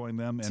been enjoying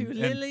them. To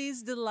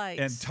Lily's delight.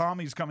 And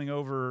Tommy's coming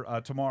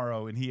over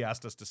tomorrow, and he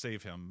asked us to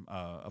save him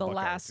the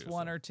last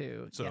one or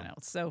two. So,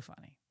 it's so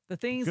funny. The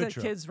things that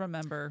kids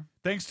remember.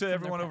 Thanks to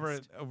everyone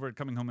over at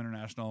Coming Home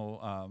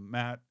International,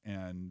 Matt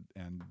and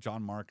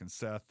John, Mark, and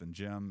Seth, and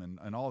Jim,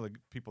 and all the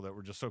people that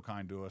were just so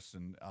kind to us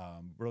and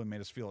really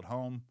made us feel at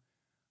home.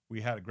 We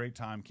had a great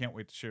time. Can't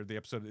wait to share the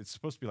episode. It's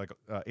supposed to be like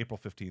April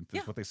 15th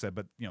is what they said,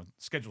 but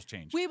schedules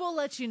change. We will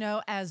let you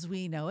know as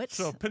we know it.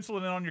 So pencil it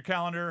in on your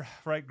calendar,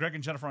 right? Greg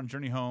and Jennifer on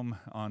Journey Home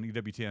on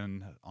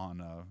EWTN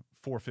on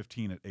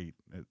 4:15 at 8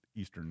 at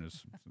Eastern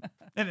is.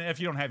 And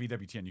if you don't have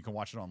EWTN, you can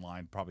watch it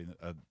online probably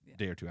a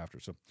day or two after.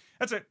 So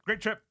that's it.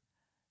 Great trip.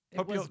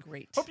 It was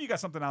great. Hope you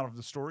got something out of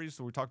the stories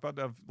that we talked about,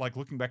 of like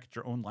looking back at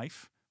your own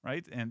life.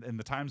 Right. And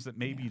the times that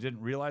maybe you didn't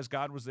realize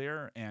God was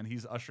there and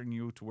he's ushering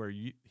you to where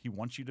he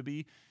wants you to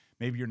be.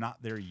 Maybe you're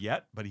not there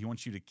yet, but he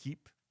wants you to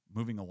keep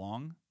moving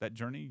along that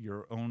journey,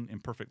 your own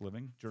imperfect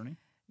living journey.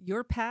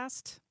 Your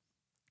past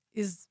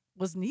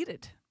was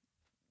needed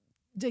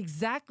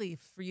exactly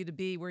for you to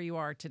be where you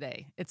are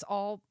today. It's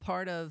all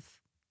part of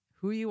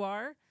who you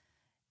are.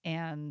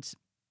 And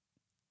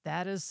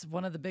that is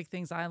one of the big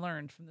things I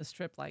learned from this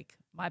trip. Like,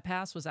 my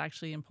past was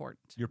actually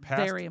important. Your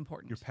past, very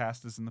important. Your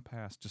past is in the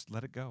past. Just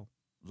let it go.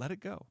 Let it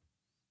go.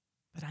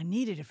 But I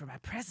needed it for my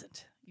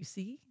present. You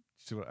see?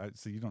 So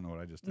you don't know what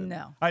I just did.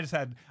 No. I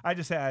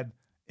just had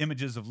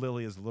images of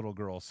Lily as a little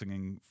girl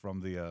singing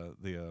from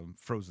the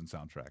Frozen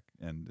soundtrack,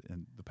 and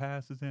the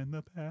past is in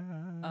the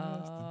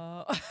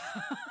past.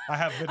 I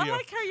have video. I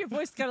like how your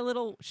voice got a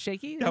little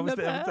shaky. That was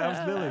Lily.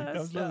 That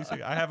was Lily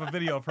singing. I have a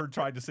video of her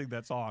trying to sing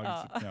that song.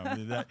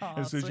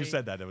 As soon as you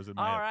said that, it was in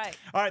my head.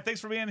 All right.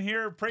 Thanks for being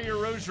here. Pray your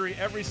rosary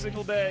every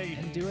single day.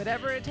 And do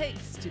whatever it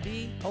takes to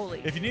be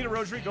holy. If you need a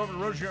rosary, go over to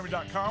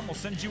rosaryarmy.com. We'll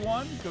send you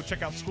one. Go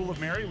check out School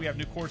of Mary. We have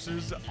new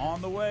courses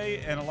on the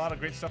way and a lot of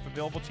great stuff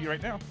available to you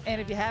right now.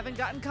 And if you haven't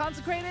gotten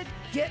consecrated,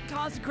 get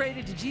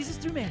consecrated to Jesus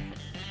through Mary.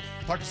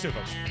 Talk to you soon,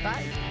 folks.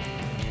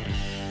 Bye.